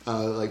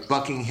 like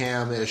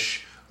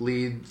Buckingham-ish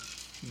lead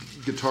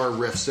guitar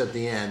riffs at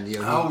the end. He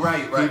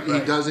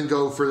doesn't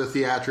go for the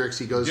theatrics.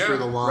 He goes for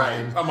the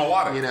line. A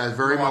melodic.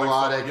 Very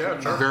melodic.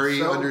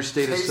 Very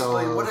understated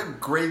solo. What a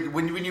great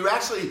when you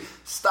actually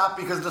stop,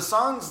 because the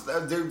songs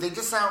they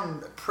just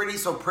sound pretty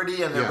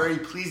and they're very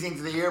pleasing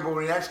to the ear. But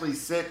when you actually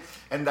sit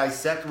and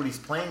dissect what he's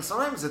playing,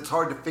 sometimes it's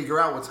hard to figure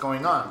out what's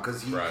going on,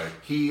 because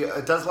he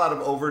does a lot of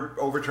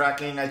over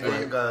tracking. I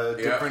think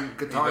different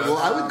guitars. Well,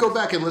 I would go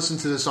back and listen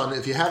to this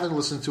if you haven't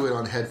listened to it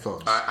on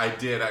headphones. I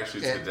did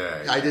actually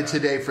today. I did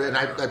today and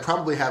I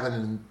probably haven't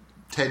in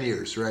 10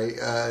 years, right?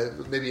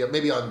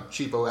 Maybe on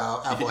cheapo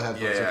Apple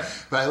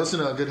headphones. But I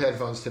listened on good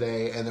headphones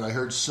today, and then I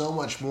heard so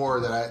much more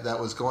that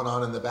was going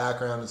on in the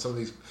background, and some of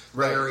these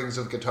layerings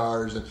of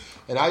guitars, and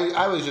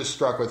I was just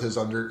struck with his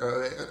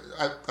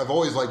I've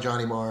always liked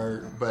Johnny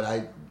Marr, but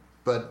I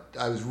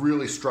was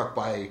really struck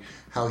by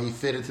how he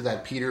fit into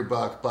that Peter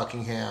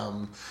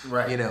Buckingham,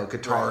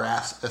 guitar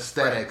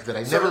aesthetic that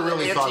I never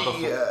really thought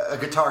before. A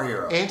Guitar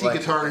Hero.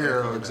 Anti-Guitar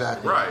Hero,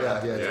 exactly. Right.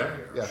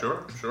 Yeah.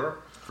 Sure.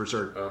 For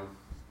sure.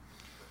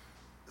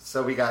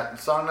 So we got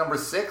song number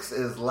 6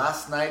 is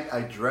 "Last Night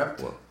I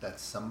Dreamt That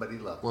Somebody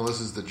Loved Me." Well, this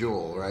is the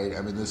jewel, right?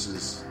 I mean, this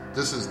is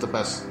the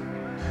best.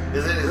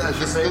 Is it?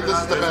 This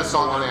is the best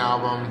song on the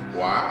album.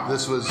 Wow.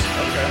 This was.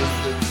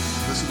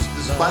 This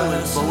is by the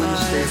way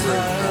Bowie's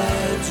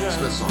favorite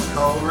Smith song.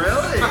 Oh,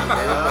 really?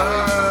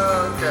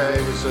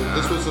 Okay.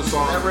 This was a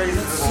song. That raises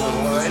the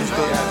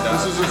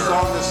This is a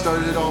song that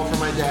started it all for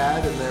my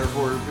dad, and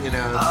therefore,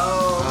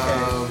 Oh,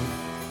 okay.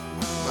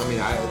 I mean,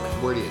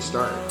 where do you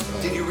start?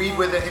 Did you read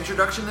where the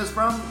introduction is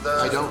from?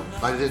 I don't.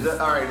 I didn't.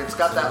 All right, it's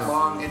got that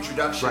long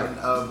introduction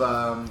of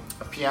a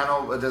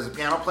piano. There's a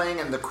piano playing,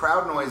 and the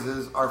crowd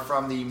noises are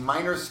from the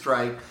miners'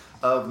 strike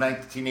of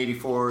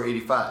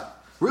 1984-85.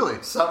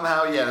 Really?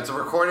 Somehow, it's a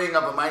recording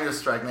of a miners'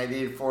 strike,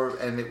 1984,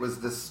 and it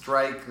was the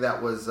strike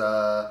that was.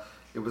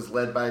 It was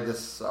led by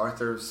this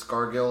Arthur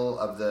Scargill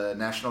of the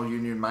National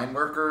Union Mine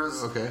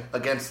Workers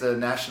against the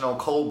National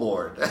Coal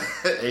Board,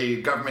 a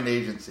government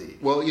agency.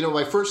 Well,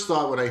 my first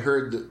thought when I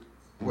heard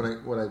when I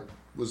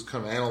was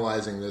kind of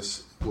analyzing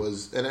this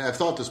was, and I've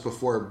thought this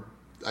before,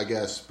 I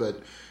guess,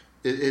 but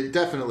it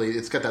definitely,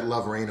 it's got that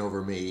Love Reign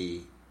Over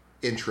Me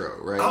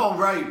intro, right? Oh,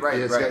 right.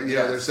 It's got,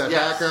 there's that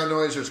background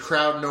noise, there's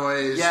crowd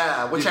noise.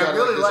 Yeah, which You've I got,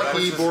 really like.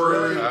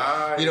 Keyboard,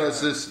 Really,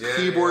 it's this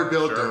keyboard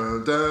build, sure.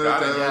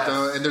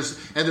 and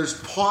there's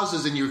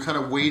pauses, and you're kind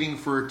of waiting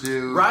for it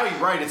to.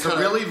 Right. It's a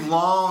really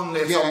long.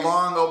 It's a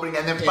long opening,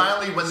 and then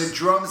finally, when the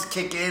drums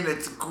kick in,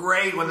 it's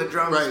great when the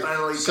drums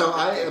finally. So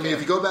I mean,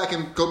 if you go back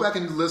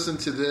and listen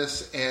to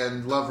this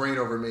and Love Reign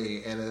Over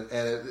Me, and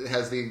it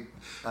has the.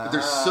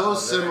 They're so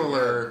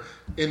similar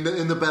in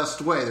the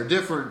best way. They're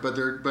different, but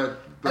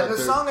and the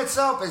song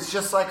itself is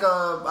just like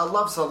a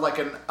love song, like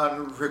an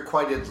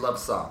unrequited love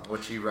song,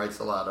 which he writes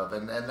a lot of,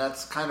 and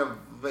that's kind of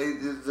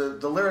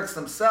the lyrics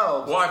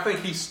themselves. Well, I think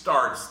he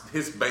starts,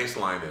 his bass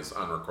line is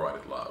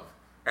unrequited love,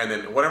 and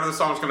then whatever the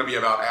song's going to be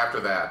about after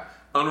that,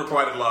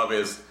 unrequited love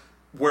is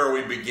where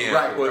we begin.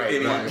 Right.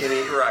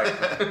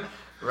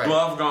 Right.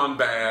 Love gone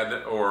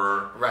bad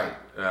or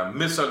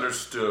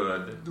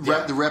misunderstood.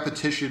 The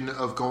repetition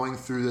of going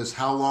through this.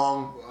 How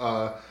long?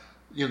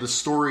 The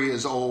story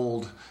is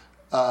old.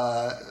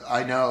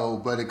 I know,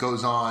 but it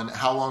goes on.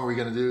 How long are we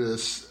going to do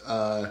this?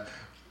 I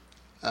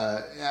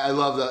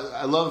love that.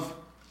 I love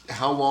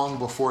how long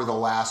before the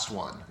last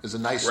one is a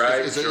nice.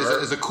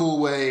 Is a cool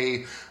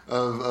way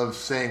of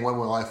saying when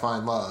will I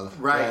find love?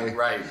 Right.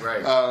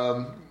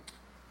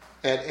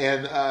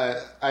 And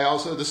I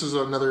also, this is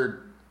another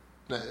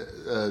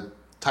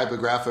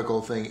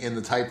typographical thing in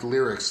the typed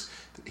lyrics.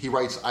 He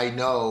writes "I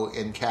know"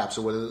 in caps.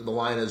 So when the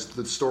line is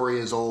 "the story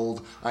is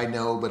old, I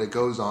know, but it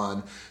goes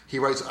on." He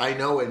writes "I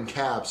know" in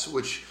caps,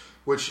 which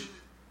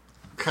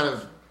kind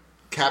of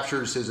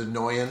captures his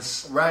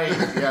annoyance. Right.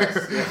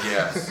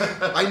 Yes.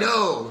 I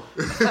know,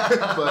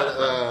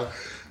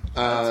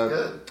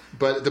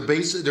 but the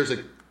bass,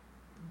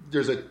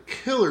 there's a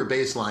killer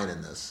bass line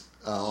in this.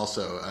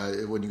 Also,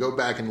 when you go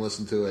back and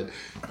listen to it,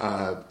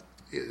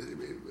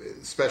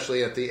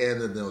 especially at the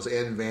end, in those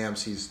end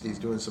vamps, he's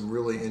doing some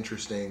really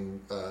interesting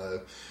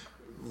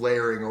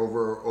layering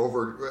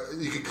over.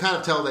 You can kind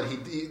of tell that he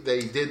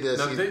did this.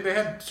 Now, they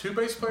had two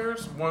bass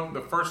players.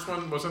 The first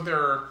one wasn't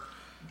there.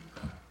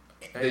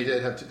 They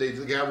did have to. They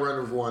got rid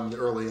of one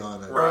early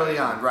on. Early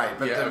on, right?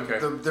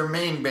 But their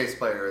main bass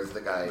player is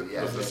the guy.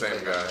 Yeah, was the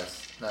same guy.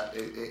 Not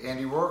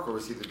Andy Rourke, or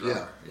was he the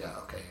drummer? Yeah.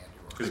 Okay, Andy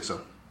Rourke. I think so.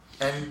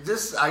 And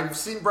this, I've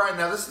seen Brian.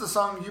 Now, this is the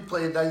song you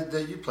played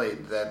that you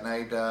played that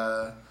night.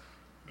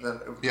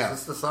 Is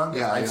this the song?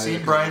 Yeah, I've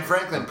seen Brian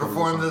Franklin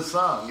perform this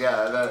song.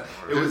 Yeah,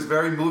 it was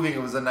very moving.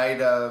 It was a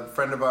night a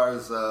friend of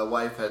ours'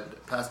 wife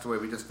had passed away.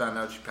 We just found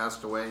out she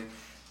passed away,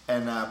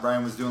 and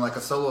Brian was doing like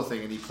a solo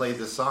thing, and he played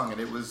this song,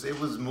 and it was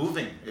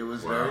moving. It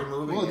was very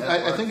moving. Well,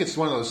 I think it's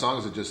one of those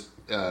songs that just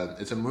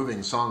it's a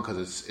moving song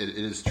because it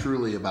is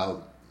truly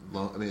about.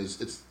 I mean,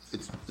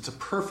 it's a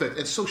perfect.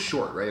 It's so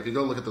short, right? If you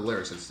go look at the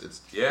lyrics,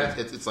 it's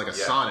like a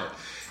sonnet,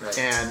 right.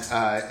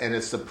 And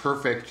it's the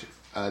perfect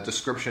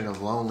description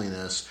of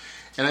loneliness.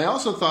 And I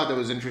also thought that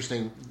was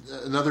interesting.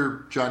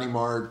 Another Johnny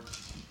Marr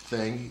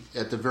thing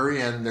at the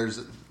very end.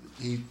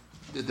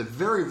 At the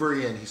very,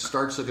 very end, he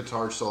starts a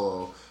guitar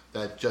solo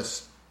that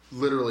just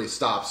literally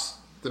stops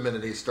the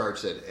minute he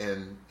starts it,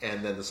 and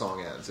then the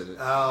song ends.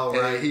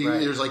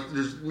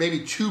 There's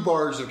maybe 2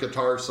 bars of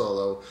guitar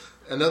solo.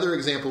 Another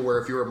example where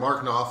if you were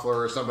Mark Knopfler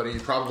or somebody,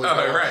 you'd probably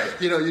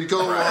you'd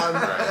go on.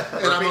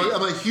 And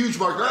I'm a huge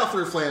Mark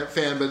Knopfler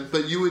fan, but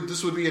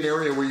this would be an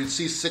area where you'd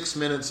see 6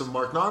 minutes of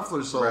Mark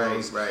Knopfler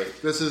solos. Right.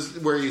 This is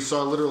where you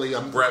saw literally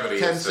 10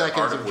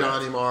 seconds of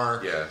Johnny Marr,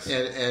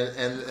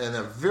 and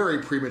a very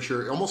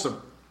premature, almost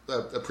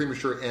a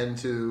premature end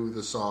to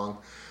the song.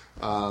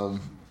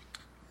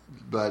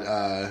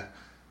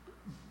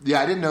 Yeah,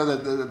 I didn't know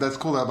that. That's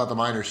cool about the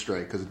miners'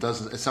 strike because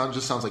it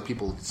sounds like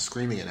people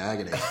screaming in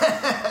agony.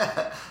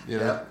 I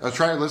was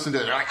trying to listen to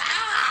it. They're like,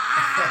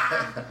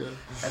 ah!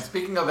 And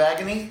speaking of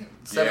agony,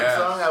 seventh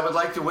song, I would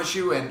like to wish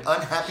you an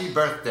unhappy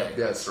birthday.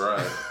 Yes,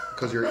 right.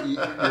 Because you're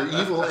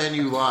evil and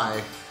you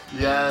lie.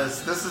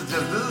 Yes, this is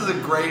a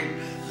great.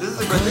 This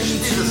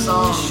should be the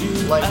song.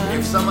 Like if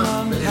it's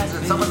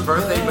someone's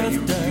birthday, but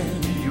you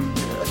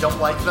don't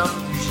like them,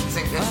 you should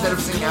sing instead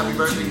of singing Happy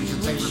Birthday. You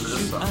should sing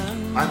this song.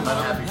 I'm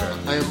unhappy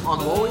birthday.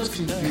 I'm always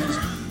confused.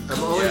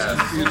 I'm always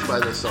confused by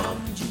this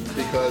song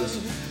because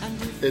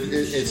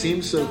it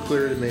seems so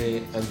clear to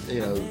me.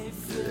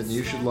 And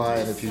you should lie,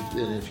 and if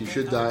you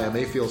should die, I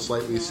may feel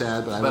slightly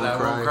sad, but I won't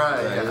cry.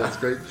 Right? Yeah. That's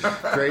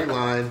great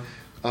line.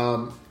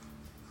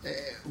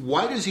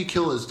 Why does he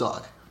kill his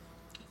dog?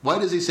 Why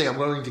does he say, "I'm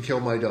going to kill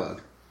my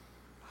dog"?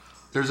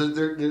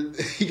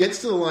 He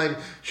gets to the line,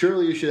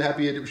 surely you should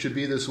happy it should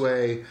be this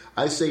way.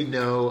 I say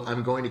no,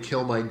 I'm going to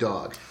kill my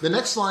dog. The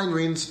next line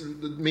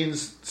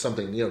means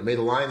something. May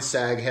the lines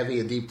sag heavy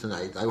and deep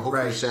tonight. I hope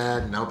you're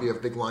sad, and I hope you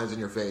have big lines in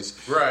your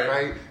face.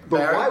 Right. But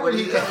Barry, why would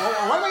he?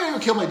 Why am I going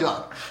to kill my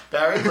dog?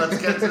 Barry, let's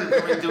get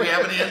to. Do we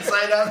have any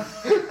insight on?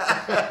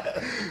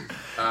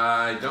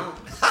 I don't.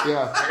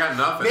 Yeah. I got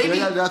nothing.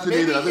 Maybe- I got nothing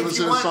either. I've been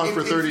listening to this song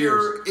for 30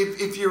 years.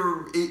 If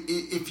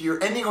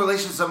you're ending a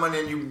relationship with someone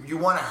and you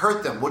want to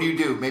hurt them, what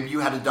do? Maybe you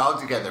had a dog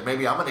together.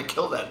 Maybe I'm going to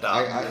kill that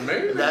dog.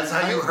 Maybe. That's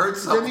how you hurt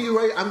someone. Then you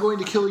write, I'm going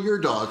to kill your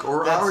dog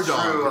or That's our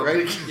dog, true.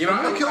 right? You know,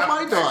 I'm going to kill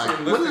my dog.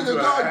 actually What did the listened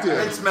to dog it. do?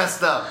 It's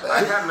messed up. I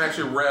haven't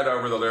actually read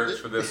over the lyrics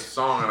for this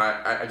song, and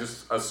I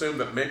just assumed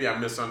that maybe I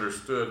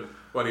misunderstood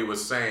what he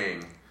was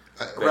saying.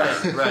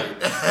 Right.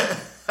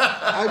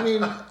 I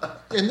mean,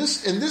 and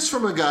this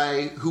from a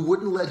guy who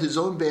wouldn't let his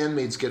own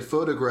bandmates get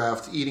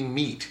photographed eating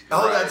meat.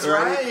 Oh, that's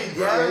right.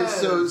 Yeah.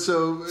 So it's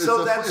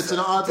an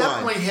odd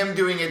definitely line. him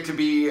doing it to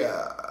be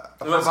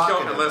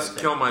provocative. Let's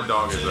kill my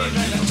dog. Is right.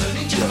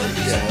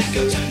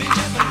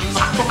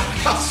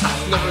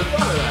 Never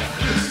thought of that.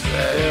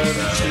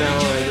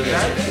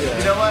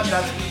 You know what?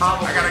 That's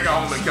probably. I gotta go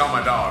home and kill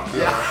my dog.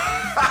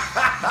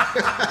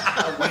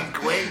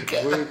 Wink, wink.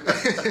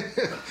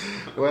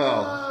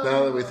 Well,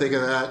 now that we think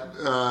of that,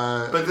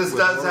 But this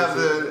does have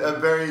the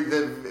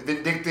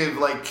vindictive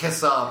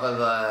kiss off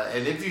of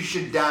and if you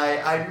should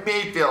die, I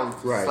may feel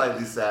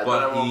slightly sad,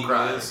 but I won't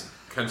cry. Is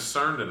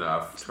concerned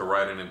enough to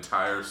write an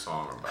entire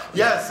song about it.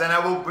 Yes, and I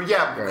will.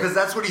 Yeah, because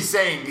that's what he's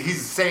saying.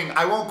 He's saying,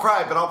 "I won't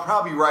cry, but I'll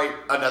probably write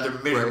another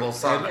miserable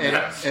song."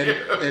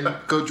 and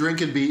go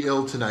drink and be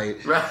ill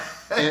tonight. Right.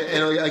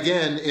 And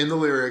again, in the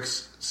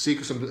lyrics,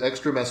 seek some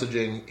extra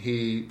messaging.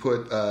 He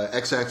put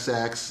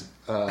XXX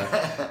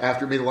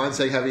after me. The line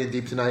saying "heavy and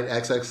deep tonight,"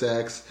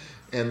 XXX,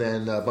 and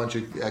then a bunch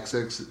of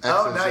XXX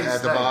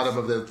at the bottom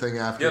of the thing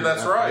after. Yeah,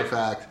 that's right. The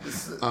fact,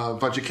 a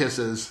bunch of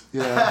kisses.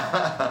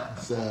 Yeah.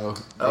 So.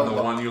 The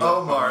one you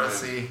love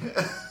Morrissey.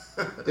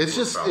 It's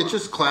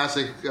just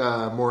classic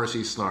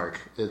Morrissey snark.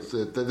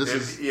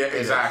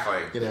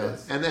 Exactly. You know,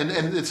 and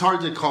it's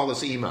hard to call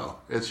this emo.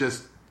 It's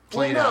just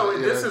plain Well, no,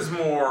 out. this is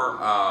more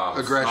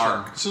aggression.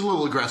 snark. This is a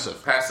little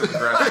aggressive. Passive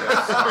aggressive.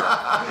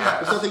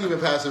 There's nothing even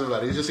passive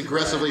about it. He's just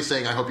aggressively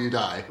saying, "I hope you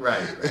die."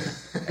 Right.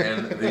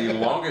 And the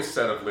longest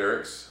set of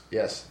lyrics,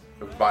 Yes.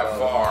 by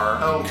far.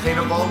 Oh, Paint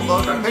a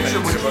Vulgar Picture,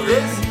 which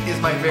this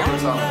is my favorite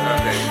song.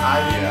 Okay.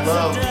 I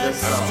love this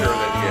song. I'm sure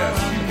that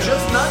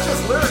yes. Not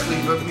just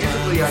lyrically, but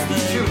musically, I do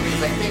too.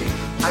 Because I think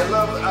I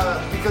love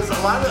because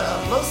a lot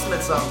of most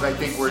Smith songs, I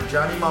think, where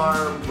Johnny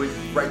Marr would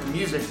write the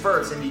music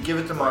first, and he'd give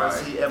it to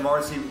Morrissey, and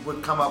Morrissey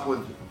would come up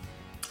with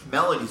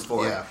melodies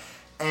for it.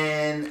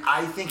 And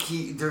I think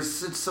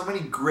there's so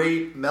many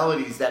great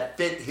melodies that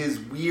fit his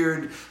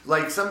weird,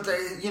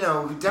 sometimes,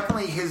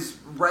 definitely his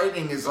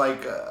writing is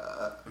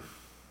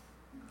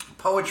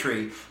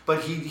poetry,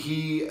 but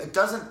he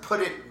doesn't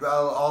put it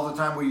all the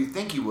time where you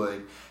think he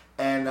would.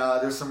 And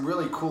there's some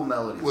really cool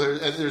melodies. Well,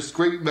 there's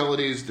great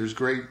melodies. There's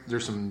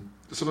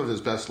some of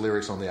his best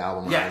lyrics on the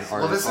album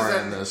are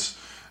in this.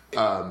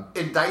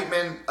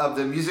 Indictment of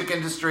the music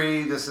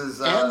industry. This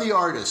is and the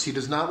artist. He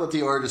does not let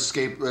the artist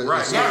escape. Right.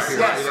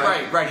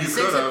 Right. He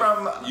sings it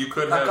from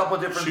a couple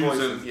different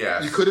voices.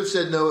 Yes. You could have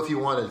said no if you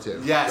wanted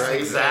to. Yes,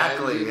 right?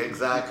 exactly.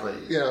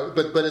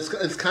 But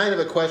it's kind of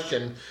a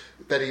question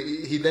that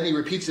he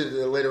repeats it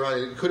later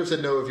on. He could have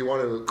said no if you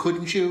wanted to.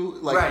 Couldn't you?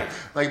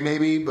 Like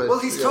maybe, but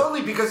he's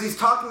totally, because he's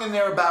talking in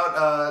there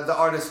about the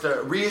artist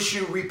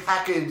reissue,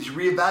 repackage,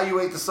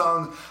 reevaluate the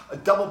songs, a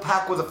double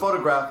pack with a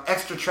photograph,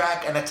 extra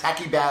track, and a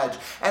tacky badge.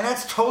 And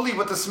that's totally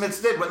what the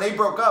Smiths did when they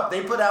broke up.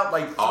 They put out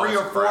 3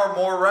 or 4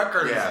 more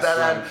records that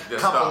had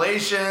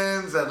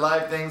compilations and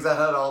live things that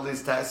had all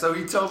these tags. So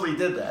he totally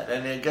did that.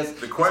 And I guess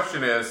the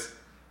question is,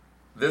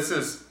 this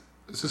is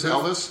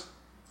Elvis?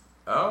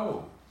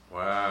 Oh.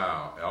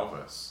 Wow,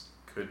 Elvis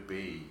could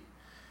be,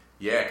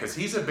 because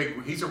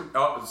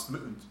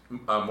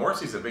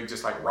Morrissey's a big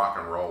just rock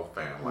and roll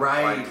fan,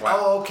 right?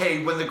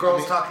 Okay. When the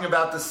girl's talking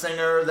about the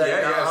singer,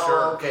 that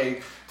sure.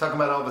 Okay, talking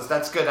about Elvis,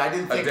 that's good. I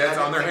didn't think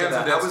on their hands.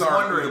 I was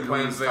wondering who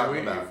he was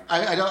talking about.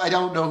 I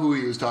don't know who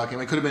he was talking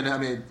about. It could have been. I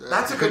mean,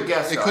 that's a good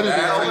guess. It could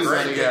have been. A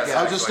great guess.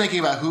 I was just thinking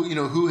about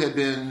who had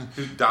been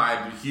who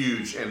died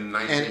huge in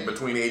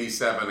between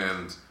 87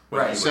 and.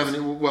 Right,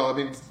 70. Well, I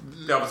mean,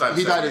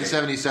 he died in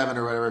 77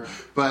 or whatever.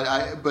 But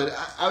I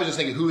was just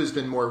thinking who has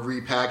been more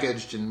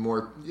repackaged and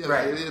more.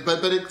 Right. But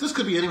this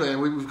could be anyway.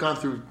 And we've gone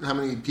through how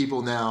many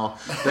people now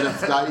that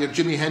have died.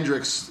 Jimi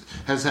Hendrix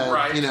has had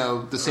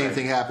the same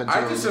thing happen to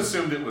him. I just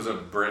assumed it was a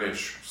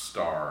British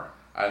star.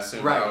 I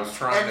assumed right. I was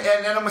trying.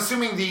 And I'm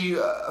assuming the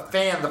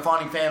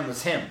fawning fan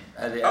was him.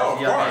 Of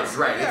course.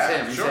 Right, yeah, it's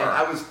him. He's saying,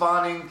 I was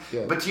fawning,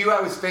 but to you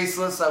I was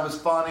faceless, I was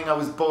fawning, I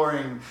was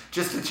boring.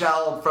 Just a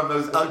child from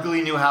those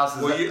ugly new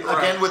houses.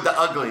 Again with the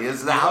ugly.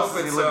 Is the house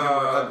that he lived in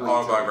were ugly.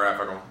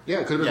 Autobiographical. Yeah,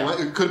 it could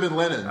have been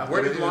Lennon.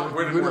 Where did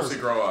Morrissey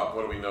grow up?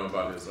 What do we know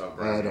about his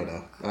upbringing? I don't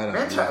know.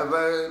 Manchester.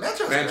 We're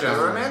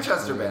a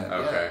Manchester band.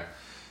 Okay.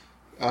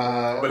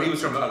 Yeah. But he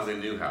was from the ugly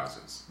new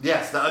houses.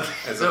 Yes, those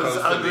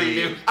ugly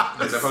new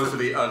houses. As opposed to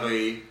the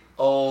ugly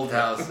old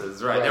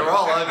houses, right? They were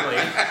all ugly.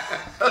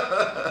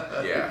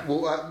 Yeah.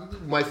 Well,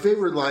 my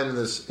favorite line in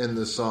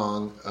this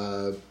song,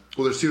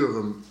 there's 2 of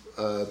them.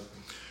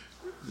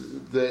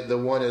 the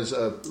one is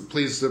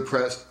please the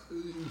press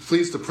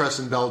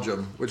in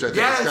Belgium, which I think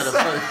is kind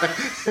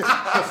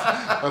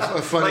of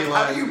a funny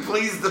line. How do you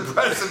please the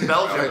press in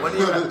Belgium? Right. What do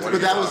you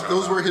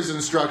Those were his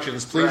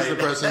instructions. Please the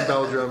press in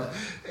Belgium,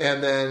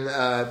 and then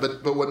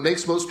but what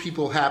makes most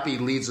people happy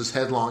leads us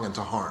headlong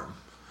into harm.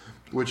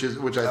 Which I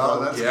thought,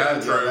 that's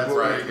good. true. That's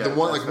very good. the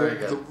one That's very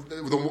good.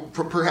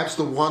 perhaps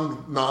the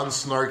one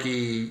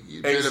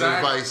non-snarky bit of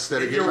advice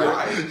that he You're gives.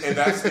 right, and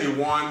that's the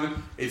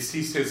one.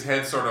 His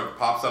head sort of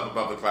pops up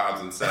above the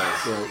clouds and says,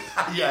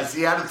 Yes,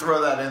 he had to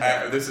throw that in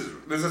there. "This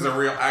is a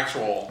real,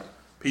 actual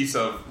piece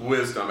of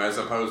wisdom, as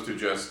opposed to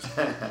just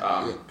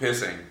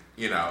pissing."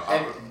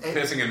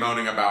 Pissing and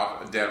moaning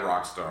about a dead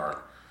rock star.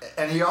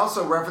 And he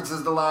also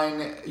references the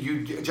line,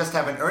 "You just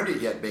haven't earned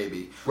it yet,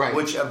 baby," Right.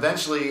 Which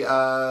eventually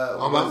about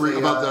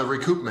the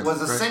recoupment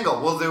was a right? single.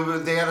 Well,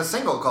 they had a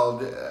single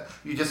called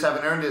 "You Just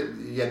Haven't Earned It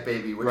Yet,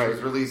 Baby," which Right. was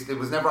released. It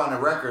was never on a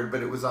record,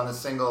 but it was on a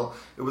single.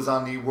 It was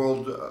on the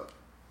World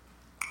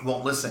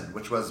Won't Listen,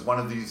 which was one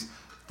of these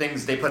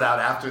things they put out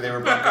after they were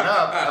broken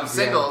up of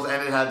singles,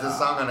 and it had this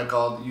song on it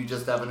called "You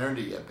Just Haven't Earned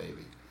It Yet,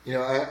 Baby."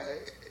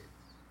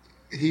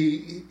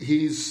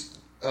 He's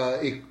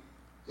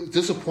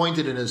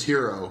disappointed in his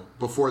hero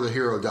before the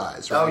hero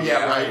dies. Right? Oh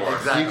yeah, right, He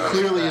exactly. He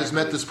clearly has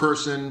met this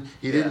person.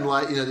 He didn't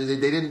like.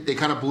 They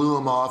kind of blew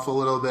him off a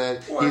little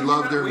bit. Well, he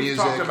loved their we've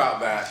music. talked about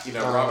that.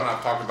 Rob and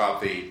I've talked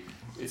about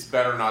it's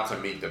better not to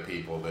meet the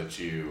people that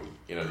these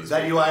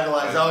That you people-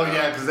 idolize. Oh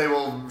yeah, because they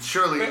will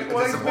surely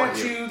disappoint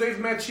They've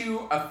met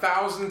you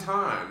 1,000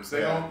 times.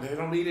 They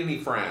don't need any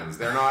friends.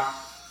 They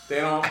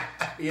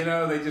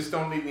just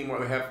don't need any more.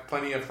 They have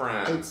plenty of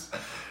friends.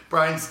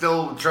 Brian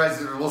still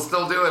will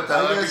still do it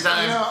though every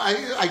time.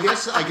 I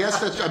guess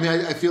that's. I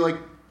mean, I feel like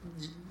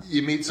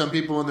you meet some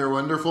people and they're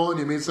wonderful, and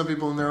you meet some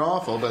people and they're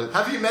awful. But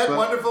Have you met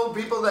wonderful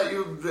people that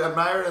you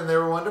admired and they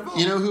were wonderful?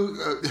 You know who?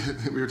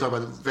 We were talking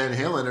about Van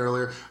Halen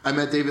earlier. I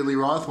met David Lee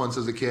Roth once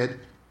as a kid.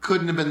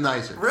 Couldn't have been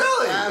nicer.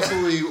 Really?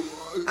 Absolutely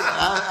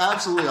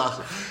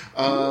awesome.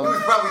 He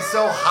was probably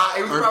so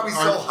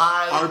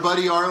high. Our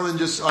buddy Arlen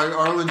just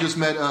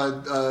met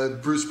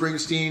Bruce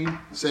Springsteen.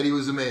 Said he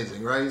was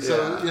amazing, right?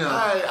 So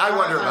I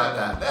wonder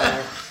about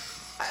that.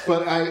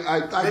 But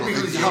I Maybe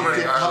he was younger,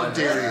 how Arlen.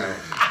 dare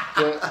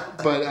you?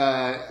 But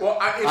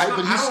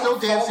he's still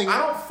dancing. I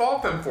don't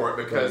fault them for it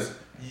because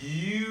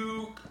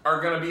you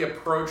are going to be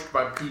approached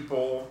by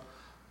people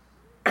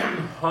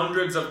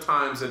hundreds of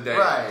times a day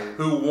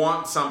who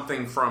want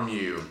something from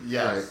you.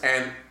 Yes. Right.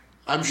 And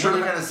I'm sure. What are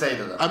you going to say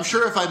to them? I'm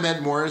sure if I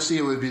met Morrissey,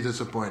 it would be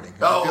disappointing.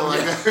 Oh,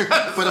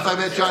 but if I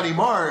met Johnny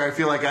Marr, I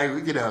feel like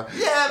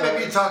Yeah,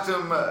 maybe you talk to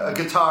him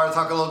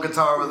talk a little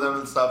guitar with him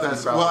and stuff.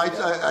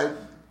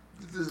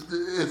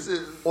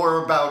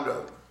 Or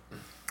about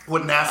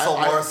what an asshole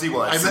Morrissey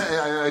was.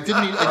 I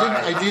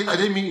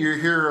didn't meet your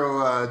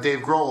hero Dave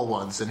Grohl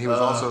once, and he was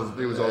also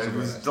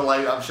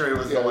delightful. I'm sure he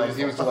was delightful.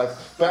 He was delightful.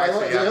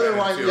 But the other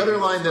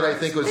line that I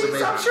think was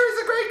amazing. I'm sure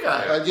he's a great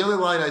guy. The other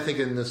line I think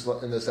in this song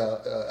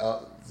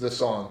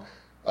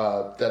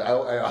that I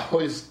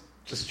always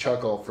just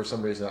chuckle for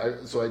some reason. I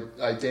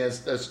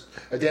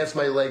danced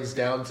my legs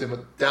down to my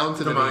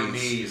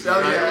knees. Oh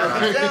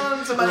yeah,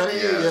 down to my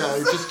knees.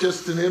 Yeah,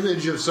 just an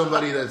image of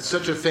somebody that's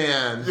such a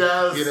fan.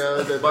 Yes.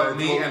 But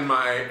me and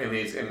my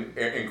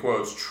in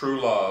quotes true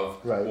love.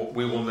 Right.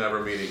 We will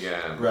never meet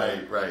again.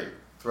 Right.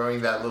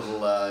 Throwing that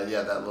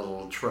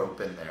little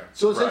trope in there.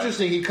 So it's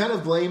interesting. He kind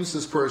of blames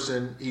this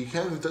person. He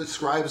kind of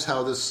describes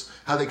how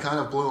they kind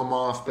of blew him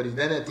off, but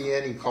then at the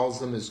end he calls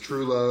them his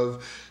true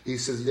love. He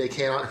says they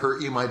cannot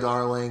hurt you, my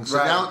darling. So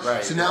now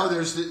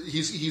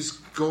he's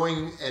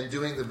going and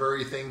doing the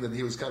very thing that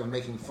he was kind of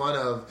making fun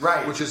of,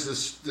 which is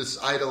this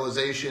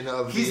idolization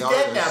of he's the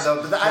dead artist. now though.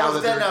 But the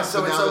idol's dead now,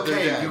 so it's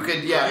okay. You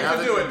could you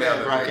can do it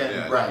now.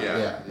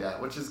 Right,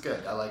 which is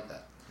good. I like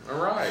that. All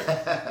right.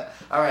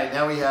 All right,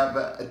 now we have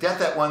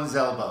Death at One's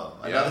Elbow.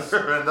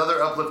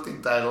 Another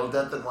uplifting title,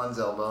 Death at One's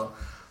Elbow.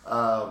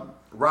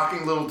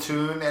 Rocking little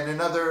tune and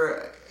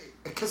another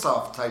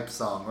kiss-off type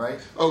song, right?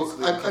 Oh,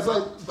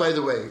 by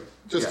the way,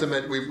 just a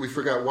minute, we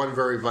forgot one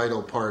very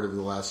vital part of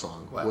the last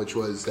song, which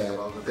was that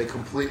they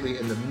completely,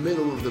 in the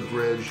middle of the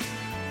bridge,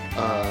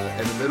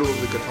 in the middle of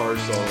the guitar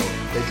solo,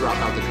 they drop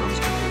out the drums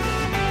completely.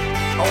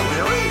 Oh,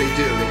 really? They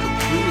do. They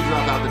completely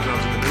drop out the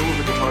drums in the middle of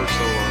the guitar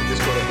solo and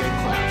just go to hand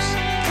claps.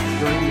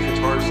 During the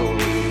guitar solo, it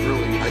was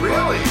really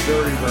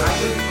very,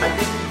 very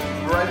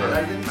I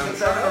didn't I'm trying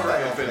to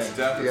remember if it's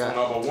Death at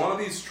One, but one of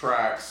these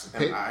tracks,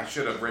 and I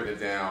should have written it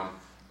down.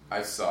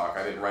 I suck.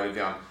 I didn't write it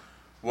down.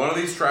 One of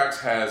these tracks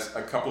has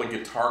a couple of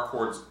guitar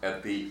chords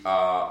at the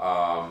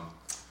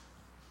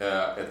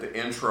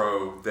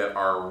intro that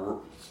are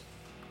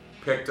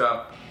picked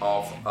up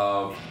off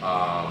of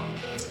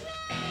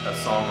a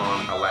song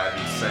on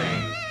Aladdin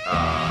Sane.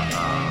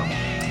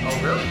 Oh,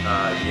 really?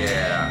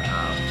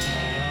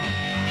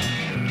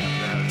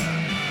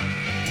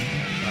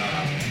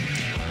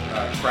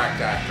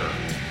 Cracked Actor.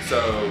 So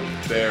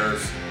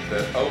there's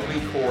the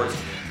opening chords.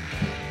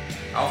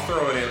 I'll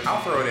throw it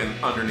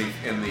in underneath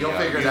in the. You'll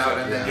figure it out,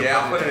 and then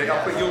I'll put it.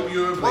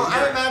 Well,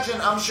 I imagine.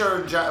 I'm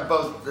sure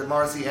both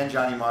Morrissey and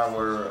Johnny Marr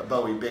were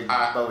big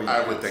Bowie.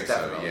 I would think so.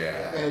 definitely.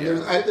 Yeah. And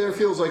there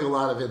feels like a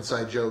lot of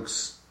inside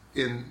jokes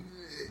in.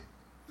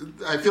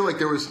 I feel like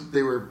they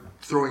were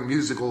throwing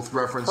musical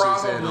references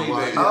Probably in a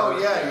lot. they- Oh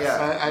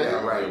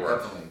yeah. Right.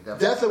 Definitely.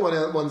 Death at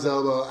One's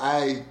Elbow.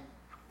 I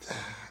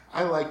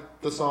like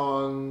the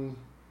song.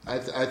 I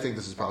think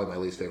this is probably my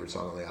least favorite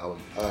song on the album.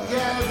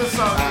 The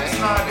song. It's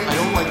not. I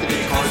don't like the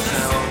guitar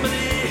sound.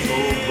 It's a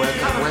little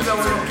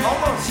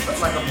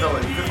Almost like a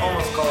filler. You could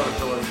almost call it a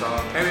filler song.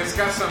 And it's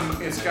got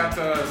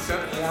the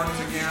synth horns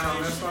again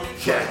on this one.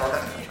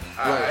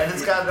 And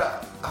it's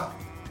got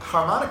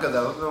harmonica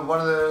though.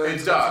 One of the.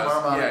 It does.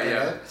 Harmonica,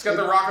 Yeah. It's got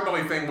the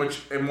rockabilly thing,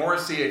 which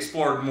Morrissey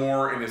explored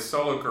more in his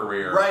solo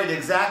career. Right,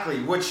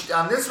 exactly. Which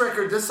on this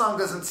record, this song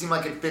doesn't seem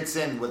like it fits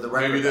in with the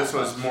record. Maybe this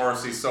was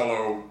Morrissey's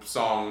solo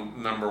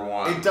song number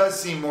one. It does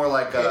seem more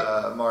like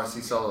a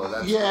Morrissey solo.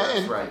 That's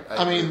right.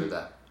 I agree with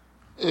that.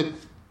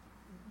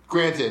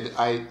 Granted,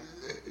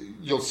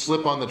 you'll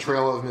slip on the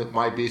trail of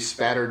my be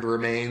spattered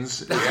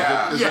remains. Is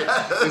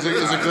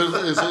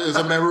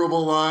a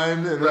memorable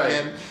line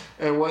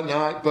and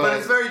whatnot. But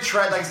it's very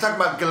like he's talking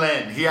about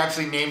Glenn. He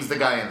actually names the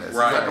guy in this.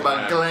 Right, He's talking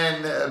about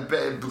Glenn.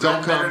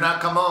 Glenn better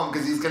not come home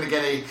because he's going to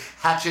get a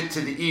hatchet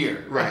to the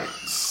ear. Right.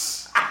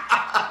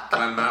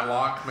 Glenn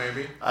Matlock,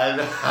 maybe.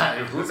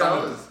 Who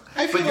knows?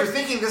 But you're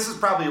thinking this is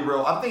probably a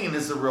real. I'm thinking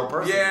this is a real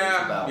person.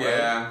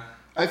 Yeah.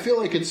 I feel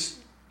like it's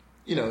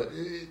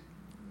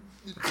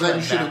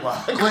Glenn should have.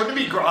 Wouldn't it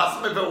be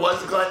awesome if it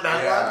was Glenn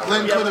Matlock?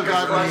 Glenn could have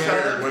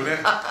gotten wouldn't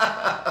it?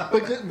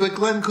 But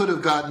Glenn could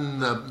have gotten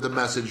the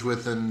message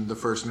within the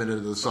first minute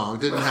of the song.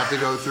 Didn't have to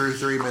go through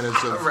 3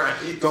 minutes of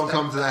 "Don't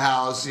come to the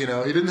house." He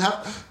didn't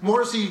have.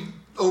 Morrissey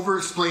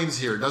over-explains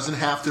here. Doesn't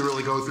have to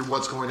really go through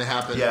what's going to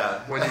happen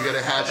when you get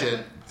a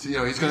hatchet.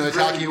 He's going to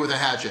attack you with a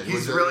hatchet.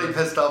 He's really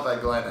pissed off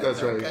at Glenn.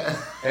 That's right.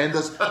 And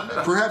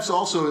perhaps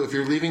also, if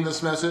you're leaving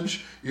this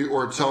message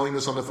or telling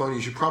this on the phone,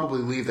 you should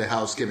probably leave the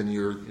house, given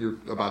you're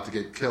about to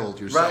get killed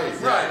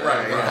yourself. Right.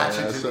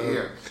 Hatchet to the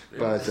ear.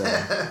 But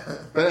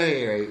at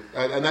any rate,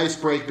 a nice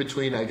break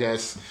between, I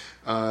guess,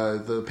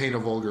 the Paint a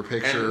Vulgar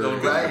Picture. And the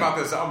good thing about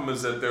this album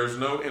is that there's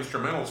no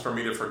instrumentals for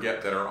me to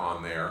forget that are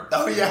on there.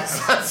 Oh yes,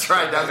 that's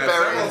right. That's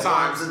very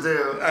important to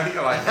do.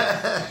 You're like,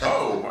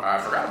 I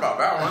forgot about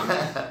that one.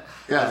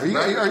 Yeah, are you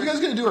guys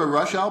going to do a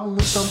Rush album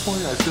at some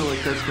point? I feel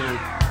like that's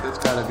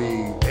got to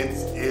be.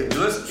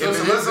 Listen.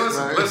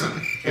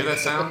 Hear that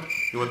sound?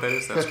 You know what that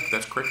is?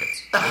 That's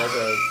crickets.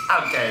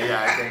 Okay,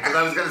 because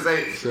I was going to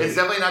say it's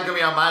definitely not going to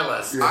be on my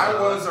list. Yeah. I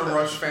was a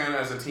Rush fan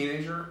as a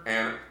teenager,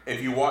 and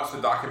if you watch the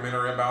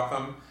documentary about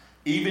them,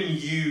 even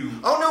you.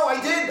 Oh no,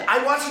 I did.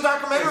 I watched the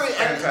documentary. It's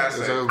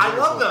fantastic. I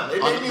love them.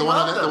 It made me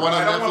love them. The one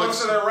on I don't want to Netflix.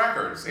 listen to their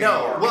records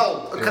anymore.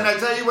 Can I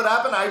tell you what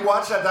happened? I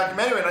watched that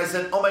documentary and I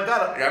said, "Oh my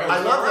god,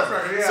 I love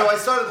them." Yeah. So I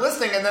started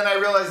listening, and then I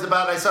realized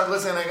about it. I started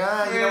listening, like, you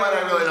know what?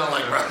 I really don't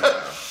like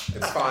Rush.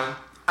 It's fine.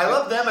 I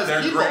love them as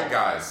They're people. They're great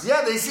guys.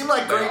 Yeah, they seem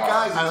like great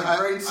guys. It's a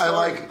great story.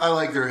 I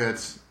like their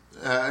hits.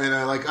 And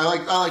I like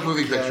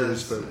moving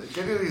pictures. But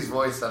give you these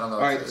voice. I don't know.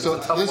 All right, so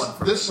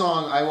this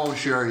song, "I Won't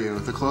Share You,"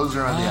 the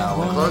closer on the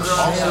album,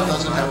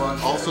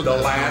 also the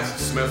last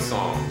Smith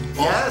song.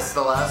 Yes,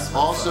 the last Smith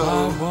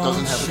also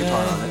doesn't have a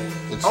guitar on it.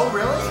 It's,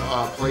 really?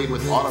 Played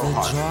with auto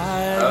harp.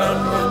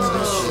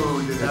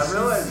 Did not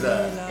realize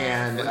that.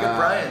 And look at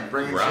Brian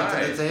bringing shit to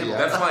the table. Yeah.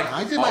 That's like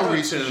I did my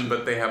research,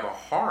 but they have a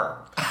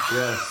harp.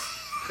 Yeah.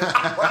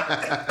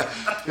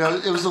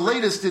 It was the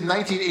latest in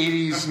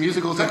 1980s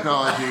musical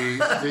technology,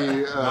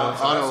 the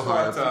auto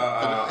harp,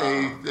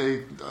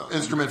 a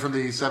instrument from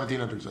the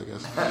 1700s, I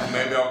guess.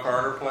 Maybelle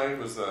Carter played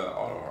was the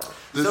auto harp.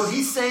 So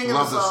he's saying in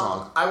the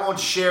song, "I won't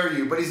share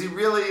you," but is he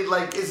really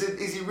like?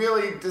 Does he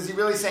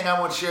really saying "I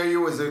won't share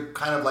you"? Is it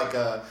kind of like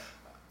a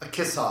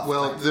kiss off?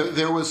 Well,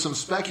 there was some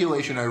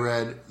speculation I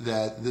read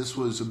that this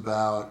was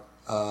about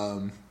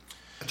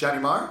Johnny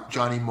Marr.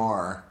 Johnny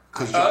Marr.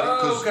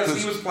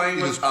 Because he was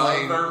playing with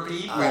other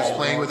people. He was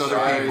playing with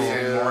other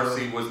people.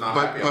 Morrissey was not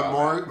happy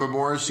about that. But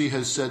Morrissey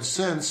has said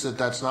since that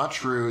that's not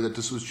true, that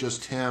this was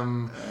just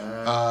him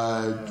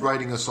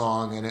writing a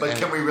song. But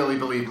can we really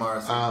believe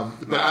Morrissey?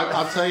 But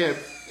I'll tell you,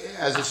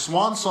 as a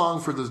swan song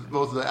for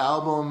both the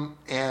album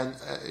and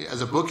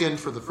as a bookend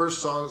for the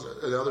first songs,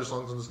 the other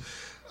songs,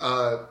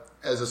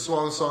 as a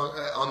swan song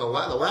on the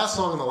last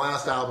song on the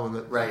last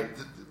album,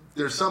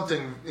 there's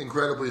something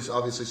incredibly,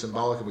 obviously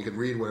symbolic, and we can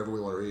read whatever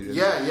we want to read.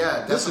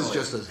 Definitely. This is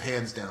just a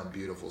hands down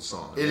beautiful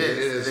song. It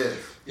is.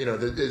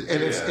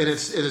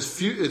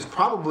 It's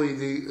probably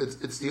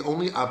the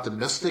only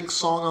optimistic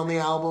song on the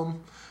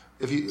album.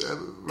 Is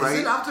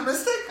it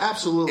optimistic?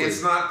 Absolutely.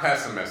 It's not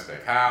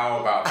pessimistic. How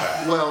about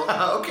that? Well,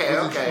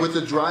 okay. With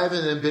the drive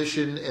and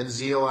ambition and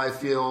zeal, I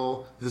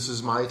feel this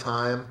is my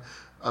time.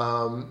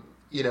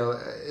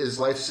 Is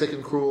life sick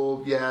and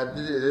cruel? Yeah, it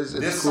is.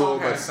 It's this cruel, song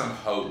has some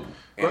hope.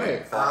 in Right.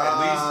 it for at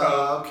least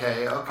Hope.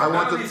 Okay.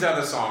 None of these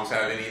other songs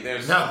have any.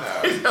 There's No,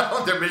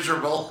 they're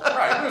miserable.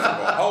 Right,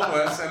 miserable,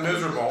 hopeless, and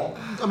miserable.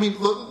 I mean,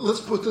 let's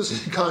put this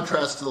in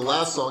contrast to the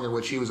last song in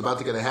which he was about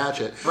to get a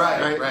hatchet.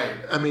 Right.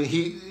 I mean,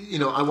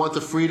 I want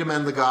the freedom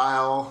and the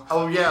guile.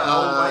 Oh yeah.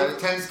 Life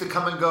tends to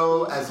come and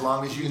go as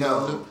long as you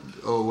know. No.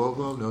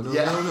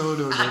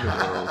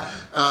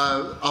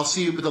 I'll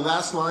see you, but the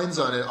last lines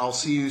on it, I'll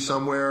see you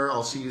somewhere,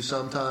 I'll see you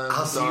sometime.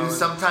 I'll see you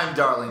sometime,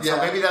 darling. So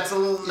maybe that's a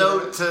little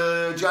note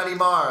to Johnny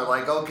Marr,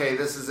 like, okay,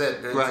 this is it.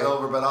 It's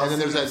over, but I'll see you sometime. And then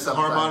there's that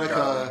harmonica,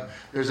 darling.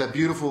 there's that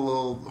beautiful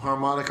little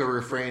harmonica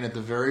refrain at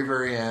the very,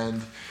 very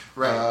end.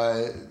 Right.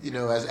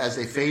 As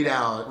they fade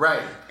out.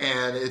 Right.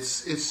 And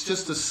it's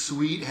just a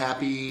sweet,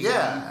 happy,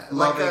 like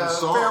loving a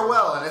song.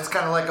 farewell, and it's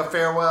kind of like a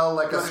farewell,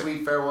 like a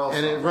sweet farewell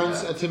and song. it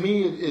runs, to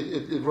me,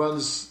 it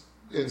runs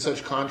in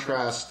such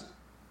contrast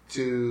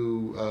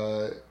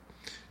to,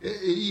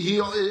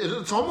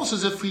 it's almost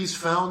as if he's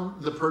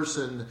found the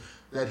person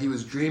that he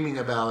was dreaming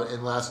about,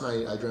 and last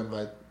night I dreamt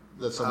that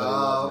somebody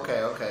loved me.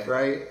 Okay.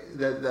 Right?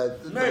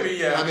 That Maybe,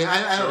 yeah. I mean,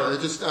 I don't Sure. know.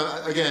 It just,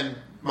 again,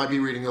 might be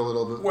reading a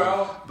little bit.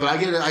 Well, but I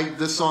get it.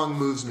 This song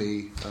moves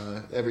me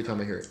every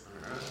time I hear it.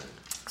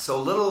 So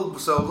little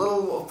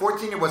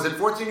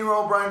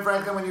 14-year-old Brian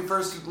Franklin when you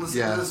first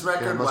listened to this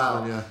record? must Wow.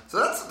 have been, yeah. So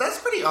that's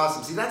pretty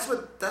awesome. See, that's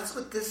what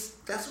this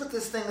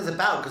thing is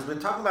about, because we're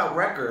talking about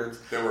records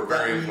They were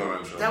very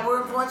influential. That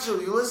were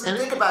influential. You listen,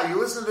 think about it. You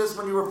listened to this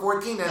when you were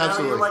 14, and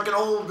Absolutely. now you're like an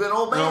old man. An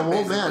old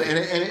man,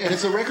 basically. and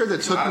it's a record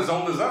that took Not me. as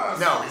old as us.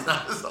 No, he's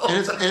not as old.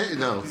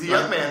 No, He's a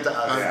young man to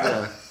us.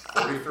 Yeah.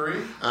 43?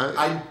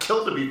 I'd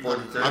kill to be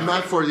 43. I'm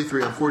not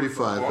 43. I'm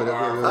 45. Well,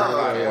 whatever.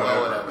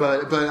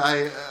 But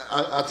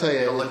I'll tell you.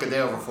 Don't look a day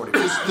over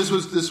 43. This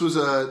was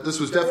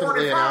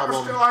definitely an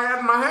album. Still I had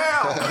in my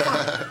house.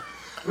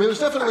 I mean, it was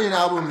definitely an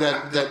album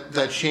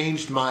that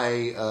changed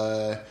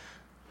my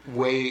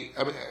way.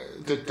 I mean,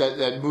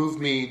 that moved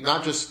me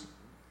not just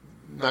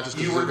because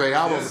it was a great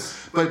album,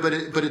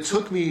 but it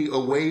took me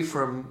away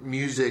from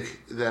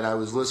music that I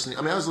was listening.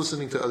 I mean, I was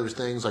listening to other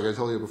things, like I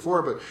told you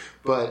before,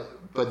 but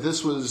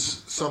this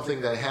was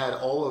something that had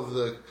all of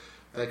that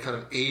kind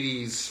of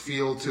 80s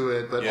feel to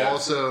it, but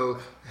also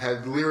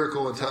had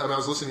lyrical intelligence. I mean, I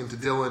was listening to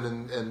Dylan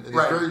and he's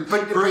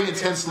very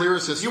intense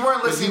lyricist. You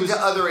weren't listening to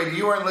other 80s.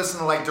 You weren't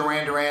listening to like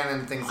Duran Duran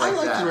and things like that.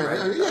 I liked Duran.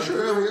 Right? Yeah,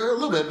 sure, a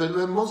little bit, but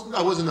most.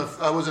 I wasn't a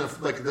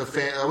like the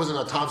fan. I wasn't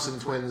a Thompson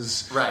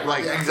Twins. Right.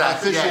 Like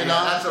Exactly. aficionado.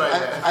 That's what I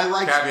meant. I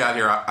liked. Caveat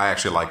here, I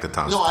actually like the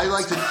Thompson. No, I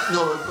liked it.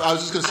 No, I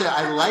was just going to say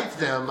I liked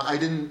them. I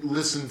didn't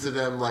listen to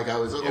them like I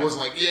was. I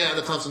wasn't like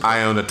the Thompson Twins.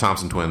 I own the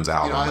Thompson Twins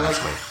album, I like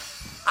actually.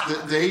 the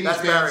 80s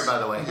That's bands. Barry, by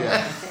the way.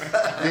 Yeah.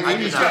 The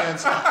 80s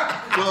bands.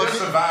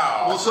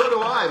 Well, so do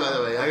I, by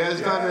the way. I guys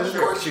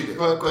Of course you do.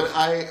 But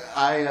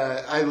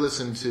I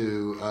listened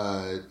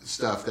to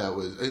stuff that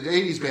was the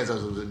 80s bands. I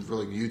was listening for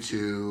like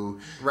U2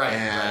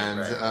 and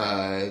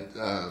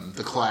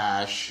the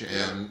Clash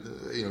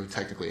and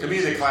technically To me,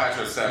 the Clash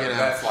are 70s.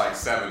 That's like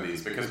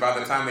 70s, because by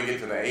the time they get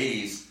to the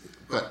 80s,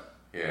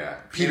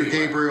 Peter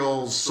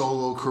Gabriel's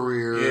solo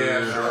career,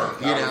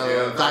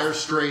 Dire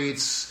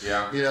Straits,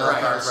 that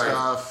kind of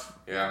stuff.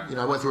 Yeah.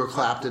 I went through a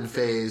Clapton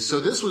phase. So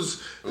this I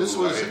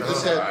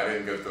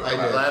didn't go through it.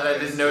 I'm glad I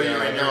didn't know you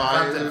were in your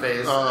Clapton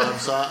phase.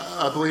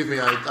 Believe me,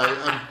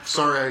 I'm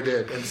sorry I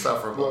did.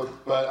 Insufferable.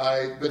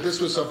 But this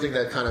was something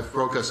that kind of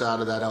broke us out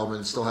of that element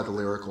and still had the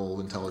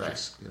lyrical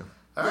intelligence.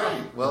 All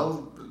right.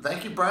 Well,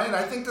 thank you, Brian.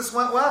 I think this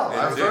went well.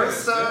 Our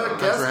first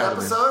Thanks guest for having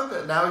me.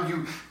 episode. Now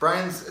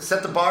Brian's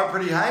set the bar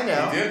pretty high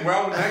now. He did.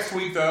 Well, next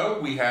week, though,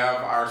 we have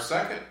our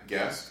second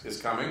guest is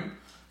coming.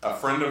 A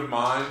friend of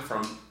mine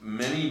from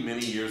many,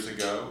 many years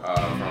ago,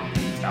 from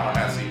the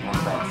Tallahassee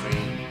punk rock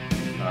scene,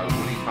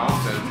 Woody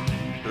Compton,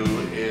 who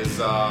is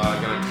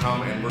going to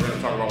come, and we're going to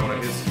talk about one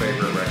of his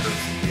favorite records,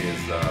 his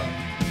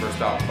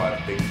first album by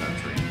Big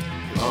Country.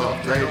 Oh,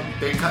 great.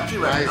 Big Country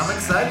record. Nice. I'm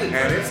excited.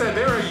 And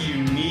they're a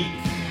unique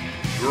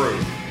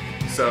group.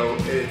 So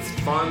it's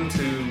fun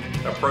to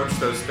approach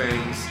those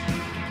things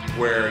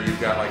where you've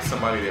got like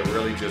somebody that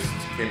really just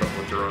came up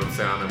with their own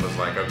sound and was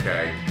like,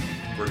 okay,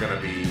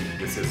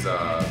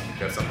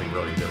 got something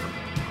really different.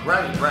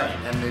 Right.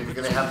 And they're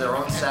going to have their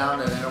own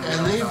sound, and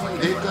they've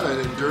got an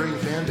enduring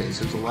fan base.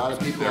 There's a lot of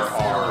people. There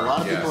are a lot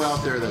of people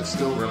out there that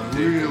still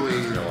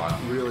really love.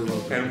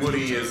 And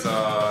Woody can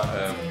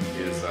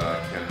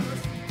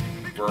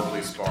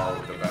verbally spar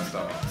with the best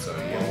of them. So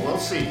we'll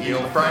see.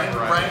 Brian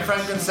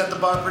Franklin set the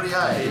bar pretty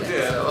high. He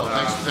did. So,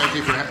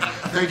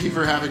 thank you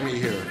for having me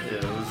here.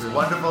 It was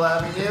wonderful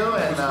having you.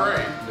 And it was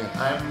great.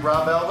 I'm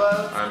Rob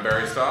Elba. I'm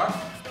Barry Stock.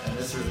 And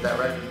this is That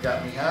Record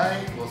Got Me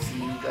High. We'll see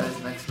you guys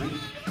next week.